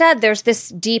 like I said, there's this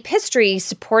deep history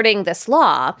supporting this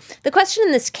law. The question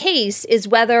in this case is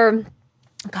whether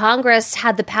Congress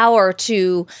had the power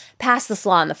to pass this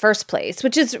law in the first place,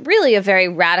 which is really a very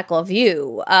radical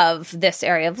view of this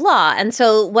area of law. And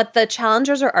so what the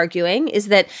challengers are arguing is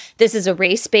that this is a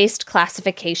race-based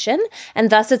classification, and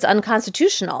thus it's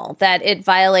unconstitutional, that it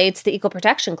violates the Equal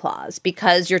Protection Clause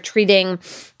because you're treating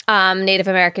Native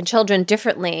American children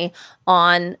differently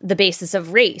on the basis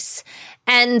of race.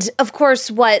 And of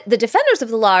course, what the defenders of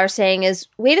the law are saying is,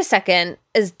 wait a second,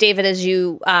 as David, as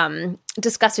you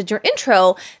discussed in your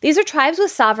intro, these are tribes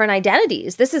with sovereign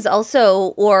identities. This is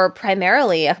also, or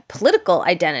primarily, a political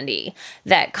identity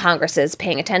that Congress is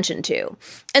paying attention to.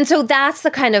 And so that's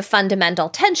the kind of fundamental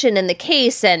tension in the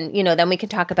case. And, then we can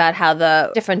talk about how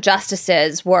the different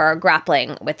justices were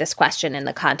grappling with this question in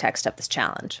the context of this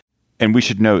challenge. And we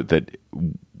should note that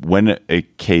when a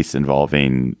case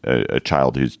involving a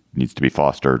child who needs to be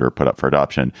fostered or put up for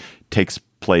adoption takes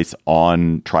place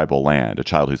on tribal land, a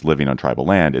child who's living on tribal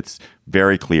land, it's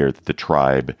very clear that the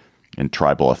tribe and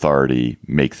tribal authority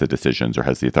makes the decisions or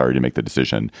has the authority to make the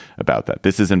decision about that.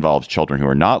 This involves children who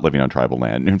are not living on tribal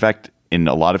land. In fact, in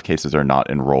a lot of cases are not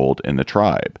enrolled in the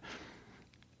tribe.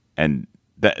 And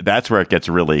that's where it gets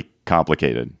really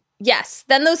complicated. Yes,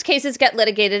 then those cases get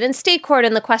litigated in state court,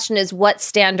 and the question is, what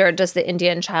standard does the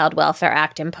Indian Child Welfare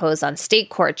Act impose on state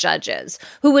court judges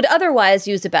who would otherwise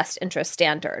use a best interest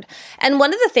standard? And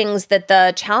one of the things that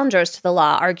the challengers to the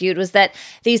law argued was that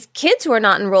these kids who are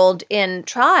not enrolled in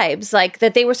tribes, like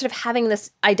that they were sort of having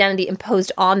this identity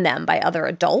imposed on them by other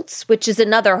adults, which is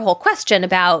another whole question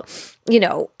about,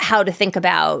 how to think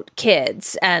about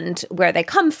kids and where they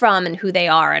come from and who they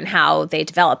are and how they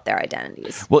develop their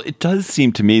identities. Well, it does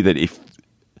seem to me that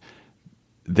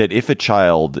if a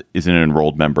child is an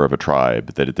enrolled member of a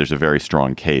tribe, that there's a very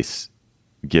strong case,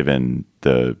 given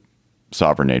the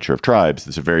sovereign nature of tribes,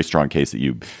 there's a very strong case that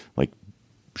you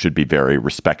should be very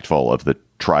respectful of the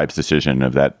tribe's decision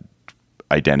of that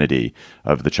identity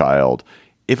of the child.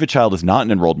 If a child is not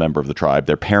an enrolled member of the tribe,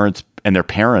 their parents,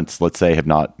 let's say, have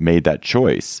not made that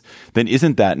choice, then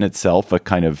isn't that in itself a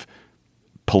kind of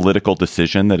political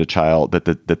decision that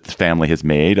the family has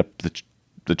made?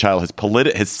 The child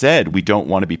has said, we don't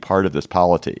want to be part of this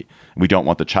polity. We don't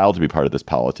want the child to be part of this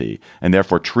polity. And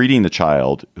therefore treating the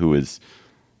child who is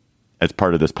as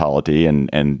part of this polity and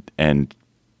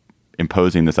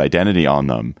imposing this identity on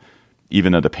them,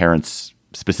 even though the parents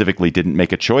specifically didn't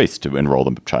make a choice to enroll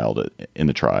the child in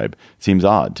the tribe, seems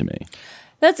odd to me.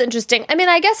 That's interesting. I mean,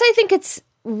 I guess I think it's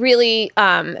really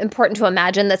important to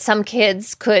imagine that some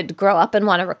kids could grow up and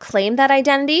want to reclaim that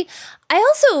identity.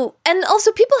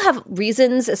 Also people have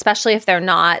reasons, especially if they're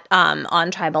not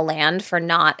on tribal land, for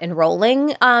not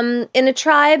enrolling in a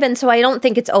tribe. And so I don't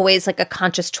think it's always like a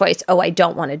conscious choice, I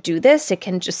don't want to do this. It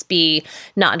can just be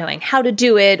not knowing how to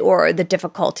do it, or the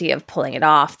difficulty of pulling it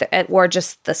off, or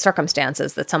just the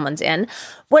circumstances that someone's in.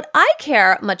 What I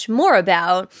care much more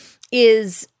about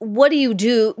is, what do you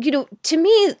do? To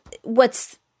me,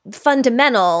 what's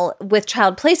fundamental with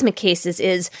child placement cases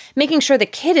is making sure the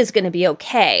kid is going to be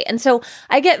okay. And so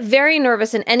I get very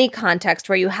nervous in any context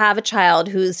where you have a child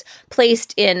who's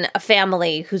placed in a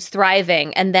family who's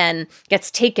thriving and then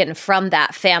gets taken from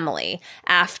that family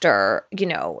after,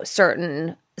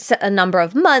 a number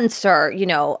of months or,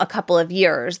 a couple of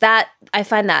years. That I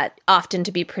find that often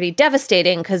to be pretty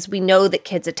devastating, because we know that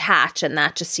kids attach, and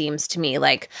that just seems to me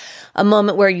like a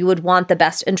moment where you would want the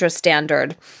best interest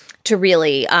standard to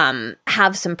really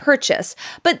have some purchase.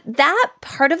 But that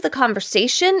part of the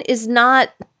conversation is not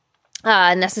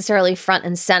necessarily front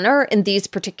and center in these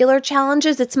particular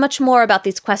challenges. It's much more about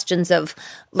these questions of,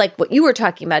 like what you were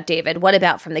talking about, David, what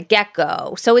about from the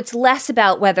get-go? So it's less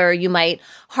about whether you might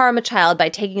harm a child by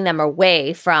taking them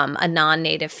away from a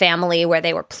non-native family where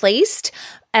they were placed,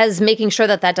 as making sure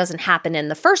that that doesn't happen in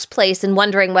the first place, and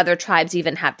wondering whether tribes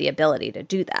even have the ability to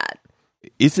do that.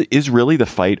 Is really the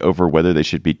fight over whether they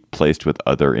should be placed with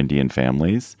other Indian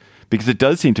families? Because it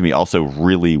does seem to me also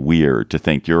really weird to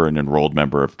think you're an enrolled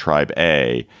member of Tribe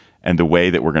A, and the way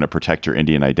that we're going to protect your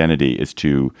Indian identity is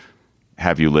to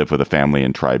have you live with a family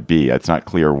in Tribe B. It's not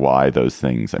clear why those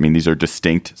things. I mean, these are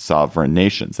distinct sovereign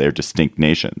nations. They are distinct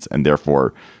nations, and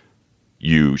therefore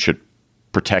you should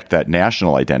protect that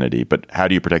national identity. But how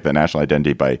do you protect that national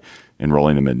identity? By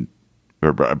enrolling them in,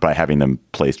 or by having them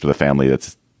placed with a family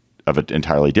that's of an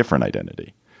entirely different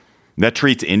identity. That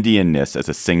treats Indianness as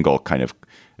a single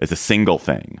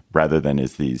thing, rather than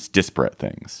as these disparate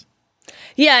things.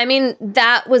 Yeah, I mean,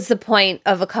 that was the point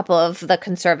of a couple of the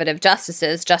conservative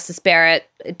justices. Justice Barrett,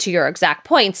 to your exact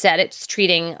point, said it's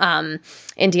treating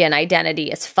Indian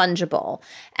identity as fungible.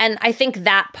 And I think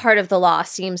that part of the law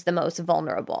seems the most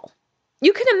vulnerable.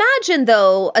 You can imagine,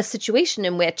 though, a situation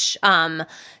in which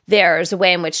there's a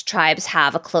way in which tribes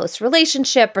have a close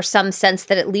relationship, or some sense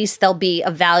that at least there'll be a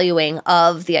valuing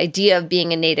of the idea of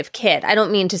being a Native kid. I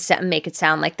don't mean to make it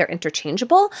sound like they're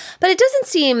interchangeable, but it doesn't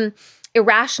seem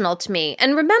irrational to me.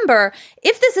 And remember,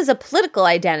 if this is a political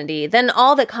identity, then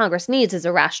all that Congress needs is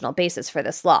a rational basis for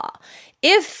this law.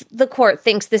 If the court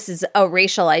thinks this is a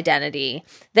racial identity,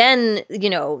 then,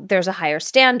 there's a higher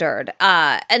standard.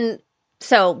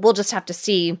 So we'll just have to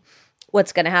see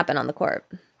what's going to happen on the court.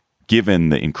 Given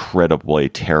the incredibly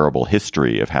terrible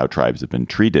history of how tribes have been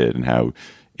treated and how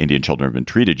Indian children have been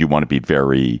treated, you want to be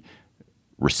very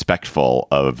respectful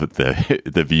of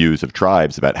the views of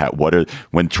tribes about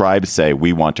when tribes say,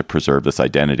 we want to preserve this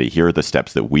identity, here are the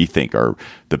steps that we think are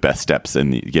the best steps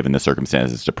given the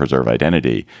circumstances to preserve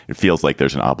identity. It feels like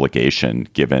there's an obligation,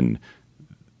 given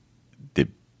the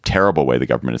terrible way the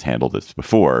government has handled this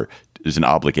before. There's an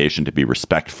obligation to be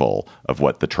respectful of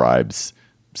what the tribes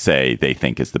say they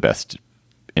think is the best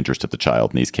interest of the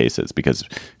child in these cases, because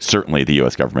certainly the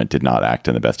U.S. government did not act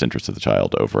in the best interest of the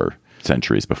child over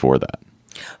centuries before that.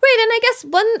 Right. And I guess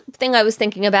one thing I was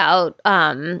thinking about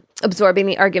absorbing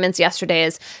the arguments yesterday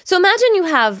is, so imagine you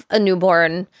have a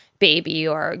newborn baby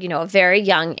or, a very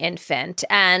young infant,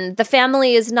 and the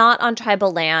family is not on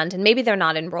tribal land, and maybe they're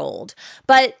not enrolled.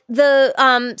 But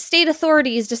the state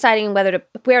authorities deciding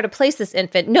where to place this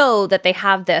infant know that they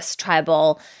have this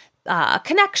tribal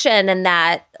connection and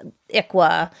that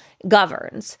ICWA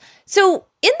governs. So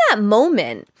in that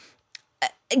moment,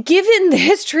 given the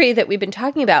history that we've been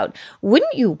talking about,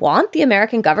 wouldn't you want the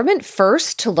American government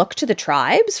first to look to the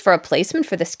tribes for a placement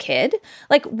for this kid?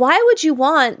 Like, why would you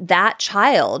want that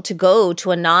child to go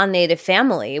to a non-native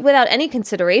family without any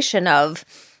consideration of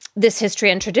this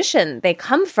history and tradition they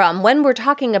come from, when we're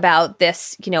talking about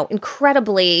this,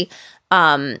 incredibly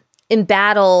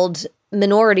embattled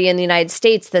minority in the United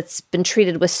States that's been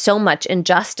treated with so much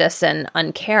injustice and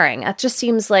uncaring. That just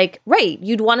seems like, right,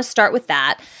 you'd want to start with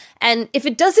that. And if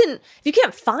you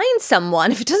can't find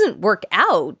someone, if it doesn't work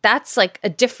out, that's like a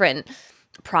different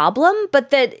problem, but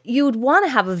that you would want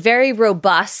to have a very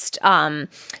robust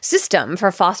system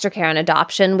for foster care and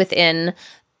adoption within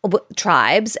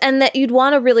tribes, and that you'd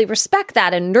want to really respect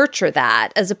that and nurture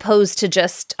that, as opposed to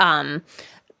just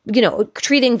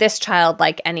treating this child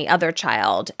like any other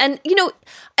child. And,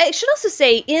 I should also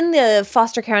say, in the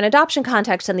foster care and adoption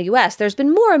context in the U.S., there's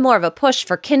been more and more of a push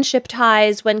for kinship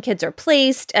ties when kids are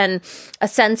placed, and a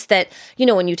sense that,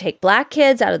 when you take Black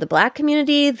kids out of the Black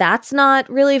community, that's not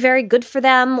really very good for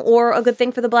them or a good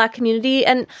thing for the Black community.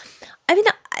 And I mean,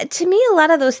 to me, a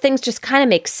lot of those things just kind of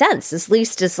make sense, at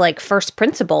least as like first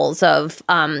principles of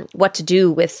what to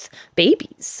do with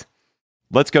babies.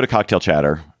 Let's go to cocktail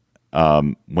chatter.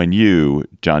 When you,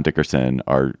 John Dickerson,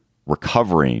 are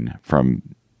recovering from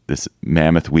this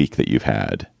mammoth week that you've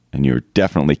had, and you're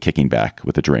definitely kicking back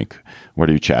with a drink, what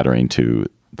are you chattering to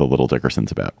the little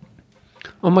Dickersons about?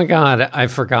 Oh my God, I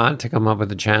forgot to come up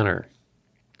with a chatter.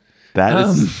 That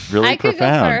is really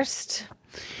profound. I could go first.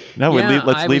 No,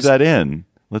 let's leave that in.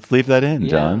 Let's leave that in,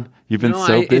 John. You've been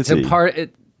so busy.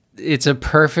 It's a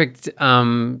perfect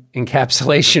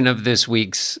encapsulation of this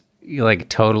week's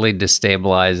totally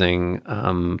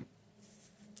destabilizing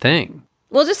thing.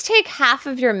 We'll just take half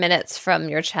of your minutes from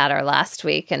your chatter last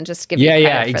week and just give you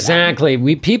credit for exactly.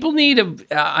 that. People need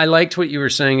I liked what you were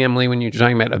saying, Emily, when you were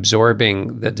talking about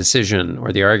absorbing the decision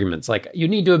or the arguments. Like, you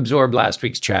need to absorb last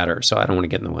week's chatter, so I don't want to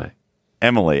get in the way.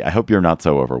 Emily, I hope you're not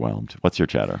so overwhelmed. What's your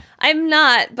chatter? I'm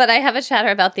not, but I have a chatter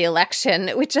about the election,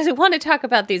 which I want to talk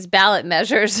about these ballot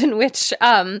measures in which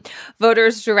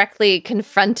voters directly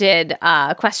confronted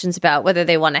questions about whether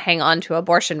they want to hang on to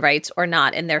abortion rights or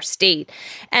not in their state.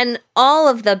 And all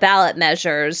of the ballot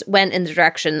measures went in the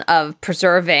direction of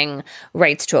preserving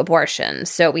rights to abortion.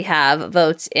 So we have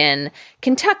votes in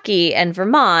Kentucky and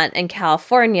Vermont and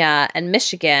California and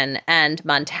Michigan and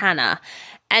Montana.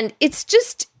 And it's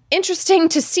just interesting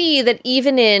to see that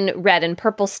even in red and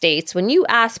purple states, when you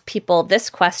ask people this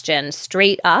question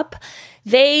straight up,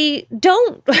 they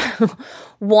don't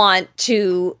want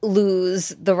to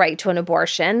lose the right to an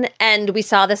abortion. And we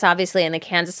saw this obviously in the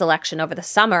Kansas election over the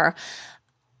summer.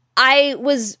 I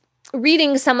was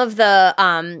reading some of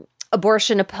the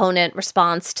abortion opponent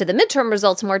response to the midterm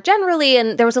results more generally,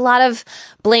 and there was a lot of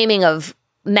blaming of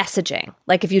messaging,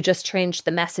 like if you just changed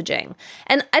the messaging.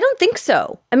 And I don't think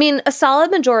so. I mean, a solid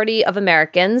majority of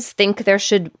Americans think there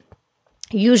should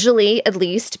usually at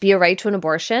least be a right to an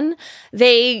abortion.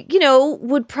 They,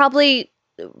 would probably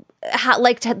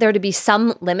like there to be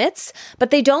some limits,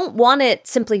 but they don't want it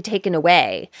simply taken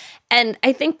away. And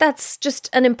I think that's just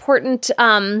an important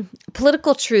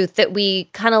political truth that we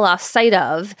kind of lost sight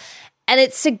of. And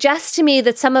it suggests to me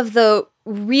that some of the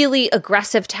really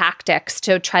aggressive tactics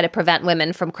to try to prevent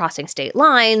women from crossing state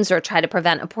lines or try to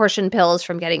prevent abortion pills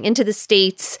from getting into the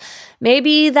states,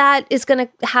 maybe that is going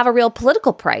to have a real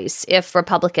political price if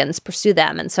Republicans pursue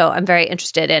them. And so I'm very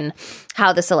interested in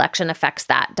how this election affects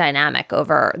that dynamic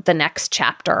over the next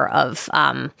chapter of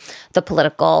the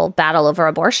political battle over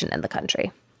abortion in the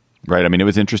country. Right. I mean, it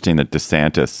was interesting that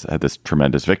DeSantis had this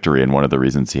tremendous victory. And one of the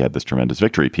reasons he had this tremendous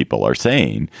victory, people are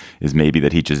saying, is maybe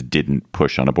that he just didn't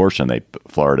push on abortion.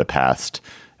 Florida passed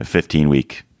a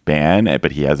 15-week ban,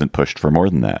 but he hasn't pushed for more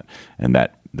than that. And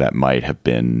that might have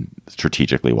been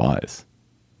strategically wise.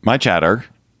 My chatter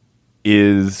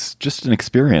is just an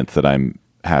experience that I'm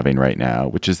having right now,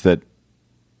 which is that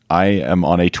I am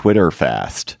on a Twitter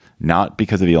fast, not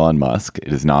because of Elon Musk.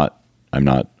 I'm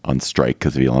not on strike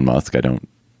because of Elon Musk. I don't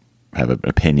have an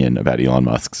opinion about Elon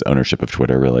Musk's ownership of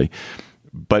Twitter, really,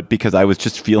 but because I was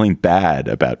just feeling bad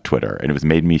about Twitter, and it was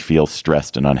made me feel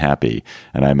stressed and unhappy.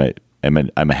 And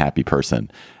I'm a happy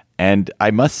person, and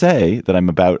I must say that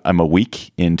I'm a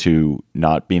week into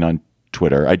not being on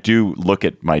Twitter. I do look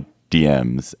at my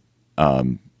DMs,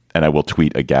 and I will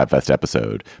tweet a GabFest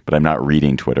episode, but I'm not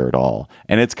reading Twitter at all,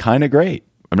 and it's kind of great.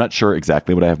 I'm not sure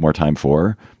exactly what I have more time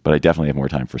for, but I definitely have more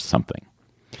time for something.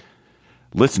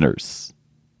 Listeners,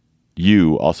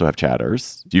 you also have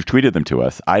chatters. You've tweeted them to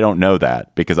us. I don't know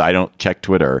that because I don't check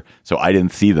Twitter, so I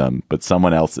didn't see them. But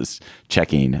someone else is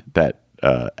checking that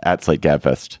at Slate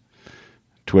Gabfest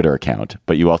Twitter account.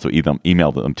 But you also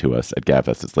emailed them to us at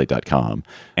gabfest@slate.com.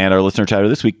 And our listener chatter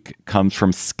this week comes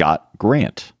from Scott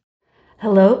Grant.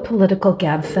 Hello, Political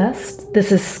Gabfest.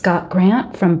 This is Scott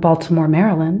Grant from Baltimore,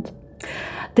 Maryland.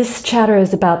 This chatter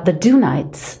is about the Do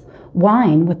Nights,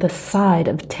 wine with a side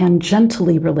of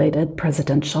tangentially related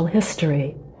presidential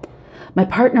history. My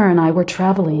partner and I were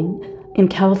traveling in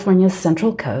California's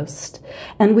Central Coast,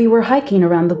 and we were hiking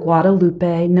around the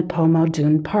Guadalupe Nipomo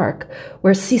Dune Park,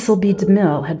 where Cecil B.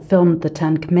 DeMille had filmed the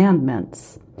Ten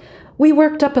Commandments. We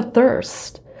worked up a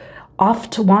thirst. Off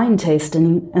to wine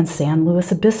tasting in San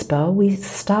Luis Obispo, we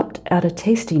stopped at a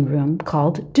tasting room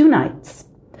called Dunites.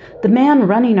 The man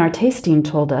running our tasting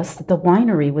told us that the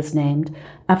winery was named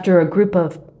after a group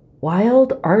of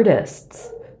wild artists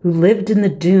who lived in the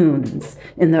dunes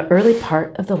in the early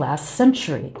part of the last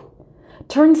century.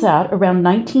 Turns out, around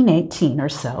 1918 or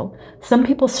so, some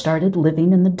people started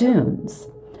living in the dunes.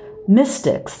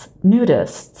 Mystics,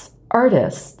 nudists,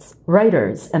 artists,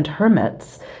 writers, and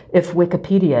hermits, if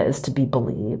Wikipedia is to be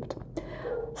believed.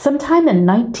 Sometime in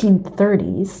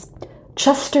 1930s,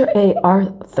 Chester A.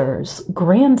 Arthur's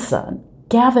grandson,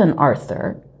 Gavin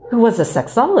Arthur, who was a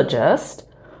sexologist,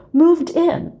 moved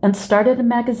in and started a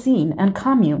magazine and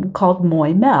commune called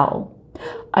Moy Mel.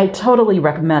 I totally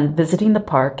recommend visiting the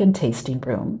park and tasting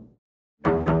room.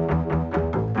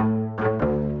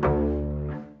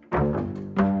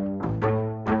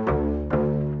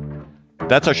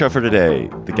 That's our show for today.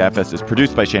 The Gabfest is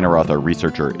produced by Shana Roth. Our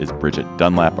researcher is Bridget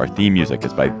Dunlap. Our theme music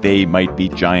is by They Might Be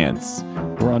Giants.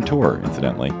 We're on tour,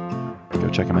 incidentally. Go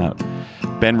check them out.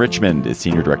 Ben Richmond is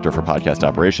Senior Director for Podcast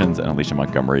Operations, and Alicia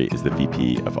Montgomery is the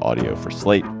VP of Audio for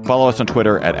Slate. Follow us on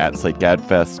Twitter at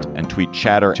 @SlateGabfest and tweet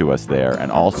chatter to us there.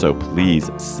 And also,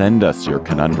 please send us your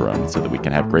conundrums so that we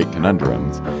can have great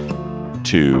conundrums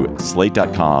to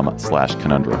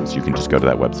slate.com/conundrums. You can just go to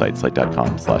that website,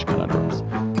 slate.com/conundrums.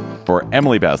 For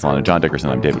Emily Bazelon and John Dickerson,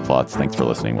 I'm David Plotz. Thanks for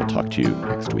listening. We'll talk to you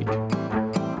next week.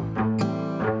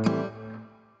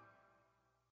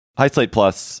 Hi, Slate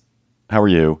Plus. How are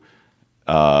you?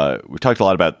 We talked a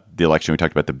lot about the election. We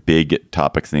talked about the big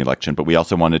topics in the election, but we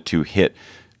also wanted to hit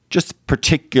just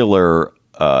particular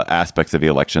aspects of the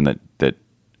election that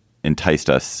enticed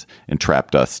us,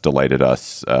 entrapped us, delighted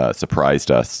us,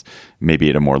 surprised us, maybe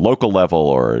at a more local level,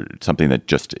 or something that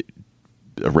just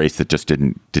a race that just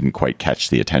didn't quite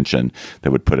catch the attention that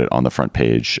would put it on the front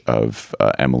page of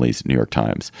Emily's New York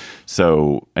Times.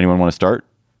 So anyone want to start?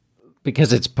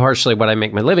 Because it's partially what I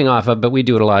make my living off of, but we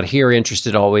do it a lot here,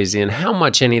 interested always in how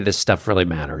much any of this stuff really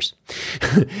matters.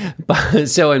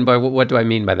 And by what do I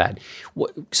mean by that?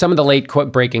 Some of the late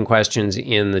breaking questions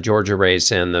in the Georgia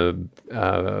race and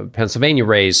the Pennsylvania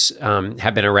race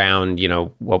have been around,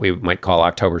 what we might call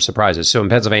October surprises. So in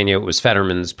Pennsylvania, it was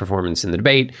Fetterman's performance in the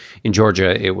debate. In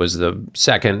Georgia, it was the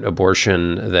second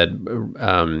abortion that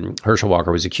Herschel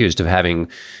Walker was accused of having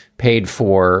paid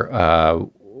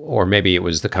for, or maybe it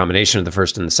was the combination of the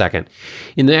first and the second.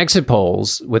 In the exit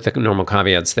polls, with the normal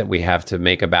caveats that we have to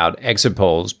make about exit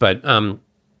polls, but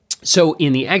so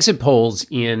in the exit polls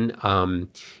in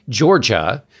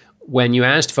Georgia, when you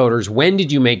asked voters, when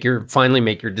did you finally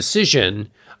make your decision,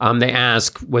 they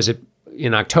ask, was it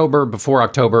in October, before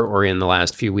October, or in the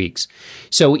last few weeks?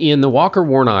 So in the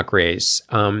Walker-Warnock race,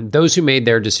 those who made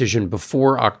their decision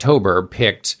before October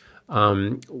picked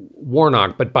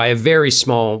Warnock, but by a very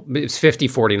small, it's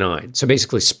 50-49, so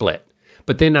basically split.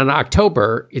 But then in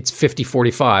October, it's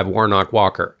 50-45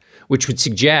 Warnock-Walker, which would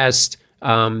suggest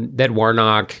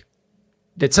that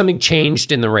something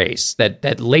changed in the race,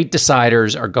 that late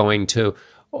deciders are going to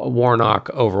Warnock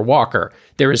over Walker.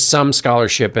 There is some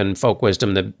scholarship and folk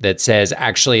wisdom that says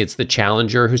actually it's the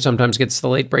challenger who sometimes gets the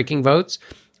late breaking votes.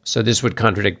 So this would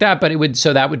contradict that, but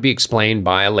that would be explained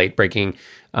by a late breaking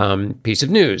piece of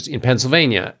news. In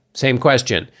Pennsylvania, same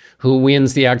question. Who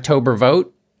wins the October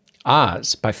vote?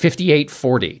 Oz by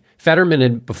 58-40. Fetterman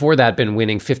had before that been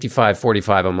winning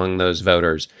 55-45 among those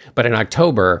voters. But in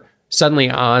October,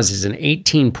 suddenly Oz is an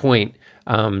 18 points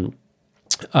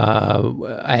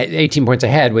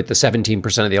ahead with the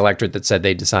 17% of the electorate that said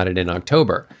they decided in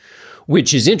October.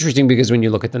 Which is interesting because when you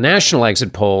look at the national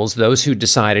exit polls, those who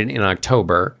decided in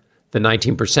October, the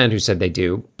 19% who said they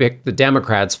do, picked the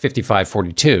Democrats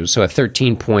 55-42, so a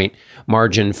 13-point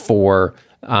margin for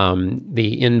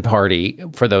the in-party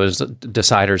for those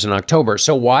deciders in October.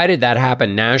 So why did that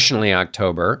happen nationally in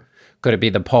October? Could it be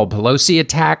the Paul Pelosi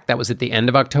attack that was at the end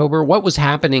of October? What was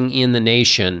happening in the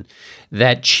nation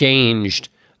that changed?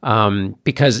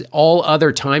 Because all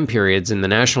other time periods in the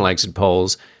national exit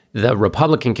polls, the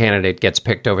Republican candidate gets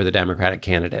picked over the Democratic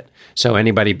candidate. So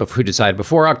anybody who decided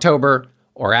before October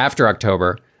or after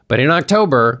October, but in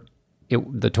October,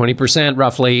 the 20%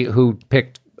 roughly who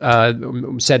picked,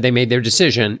 said they made their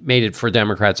decision, made it for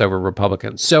Democrats over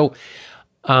Republicans. So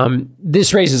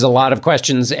this raises a lot of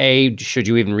questions. A, should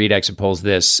you even read exit polls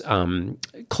this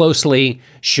closely?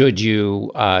 Should you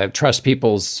trust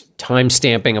people's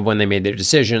timestamping of when they made their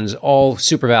decisions, all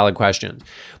super valid questions.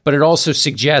 But it also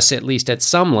suggests, at least at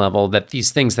some level, that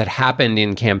these things that happened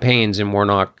in campaigns in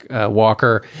Warnock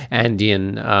Walker and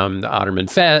in Otterman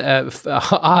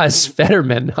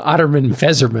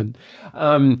Fezerman,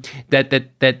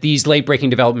 that these late-breaking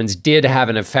developments did have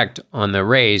an effect on the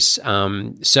race,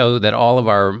 so that all of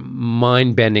our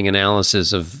mind-bending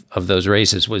analysis of those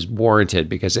races was warranted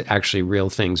because actually real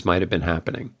things might have been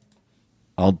happening.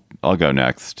 I'll go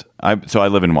next. So I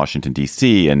live in Washington,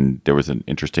 D.C., and there was an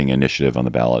interesting initiative on the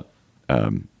ballot,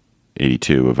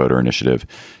 82, a voter initiative,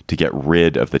 to get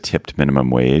rid of the tipped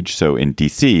minimum wage. So in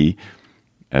D.C.,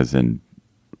 as in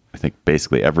I think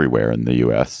basically everywhere in the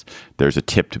U.S., there's a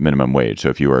tipped minimum wage. So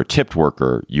if you are a tipped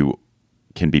worker, you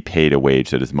can be paid a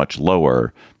wage that is much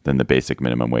lower than the basic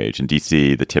minimum wage. In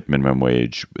D.C., the tipped minimum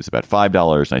wage is about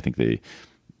 $5, and I think the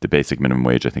basic minimum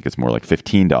wage, I think, is more like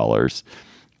 $15.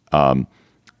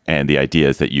 And the idea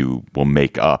is that you will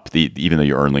make up even though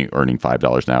you're earning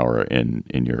 $5 an hour in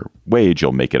your wage,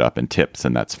 you'll make it up in tips,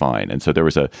 and that's fine. And so there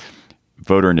was a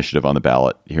voter initiative on the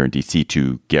ballot here in D.C.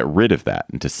 to get rid of that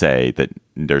and to say that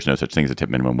there's no such thing as a tip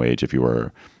minimum wage. If you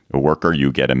are a worker,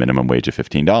 you get a minimum wage of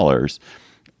 $15.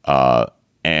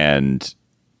 And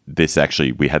this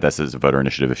actually, we had this as a voter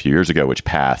initiative a few years ago, which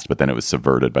passed, but then it was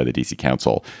subverted by the D.C.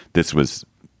 Council. This was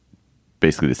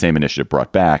basically the same initiative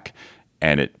brought back,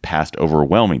 and it passed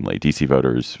overwhelmingly. D.C.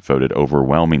 voters voted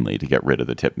overwhelmingly to get rid of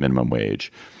the tip minimum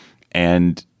wage.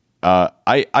 And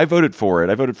I voted for it.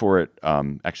 I voted for it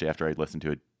actually after I listened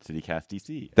to a CityCast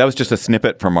DC. That was just a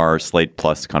snippet from our Slate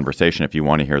Plus conversation. If you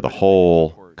want to hear the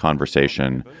whole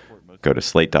conversation, go to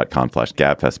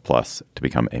slate.com/GabFest Plus to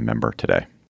become a member today.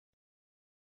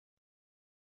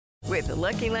 With the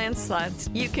Lucky Land Slots,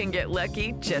 you can get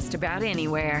lucky just about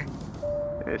anywhere.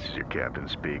 This is your captain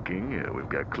speaking. We've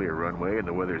got clear runway and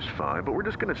the weather's fine, but we're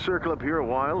just going to circle up here a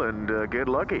while and get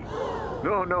lucky.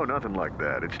 No, nothing like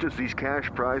that. It's just these cash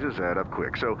prizes add up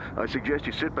quick. So I suggest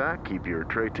you sit back, keep your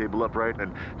tray table upright,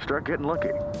 and start getting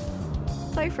lucky.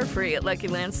 Play for free at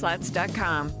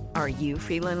LuckyLandSlots.com. Are you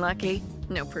feeling lucky?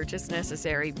 No purchase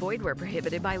necessary. Void where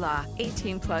prohibited by law.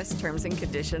 18+ terms and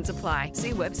conditions apply.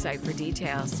 See website for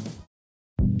details.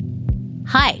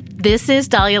 Hi, this is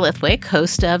Dahlia Lithwick,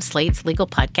 host of Slate's legal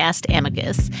podcast,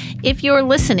 Amicus. If you're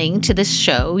listening to this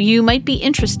show, you might be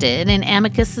interested in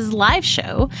Amicus's live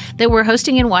show that we're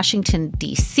hosting in Washington,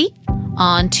 D.C.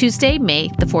 on Tuesday, May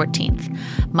the 14th.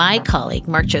 My colleague,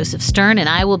 Mark Joseph Stern, and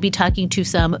I will be talking to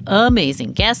some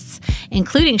amazing guests,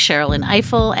 including Sherrilyn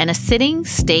Ifill and a sitting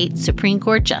state Supreme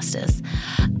Court justice,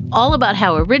 all about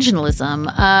how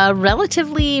originalism, a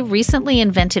relatively recently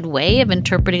invented way of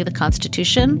interpreting the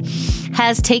Constitution,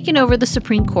 has taken over the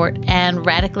Supreme Court and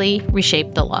radically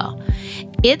reshaped the law.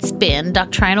 It's been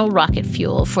doctrinal rocket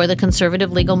fuel for the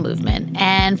conservative legal movement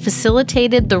and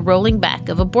facilitated the rolling back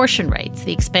of abortion rights,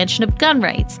 the expansion of gun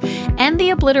rights, and the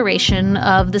obliteration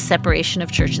of the separation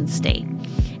of church and state.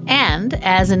 And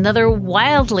as another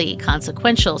wildly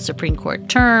consequential Supreme Court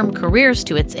term careers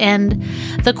to its end,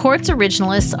 the court's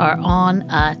originalists are on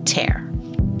a tear.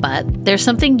 But there's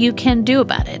something you can do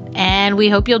about it, and we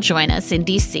hope you'll join us in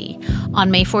D.C.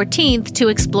 on May 14th to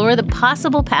explore the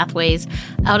possible pathways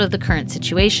out of the current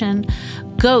situation.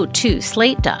 Go to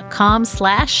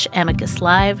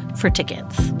slate.com/amicuslive for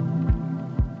tickets.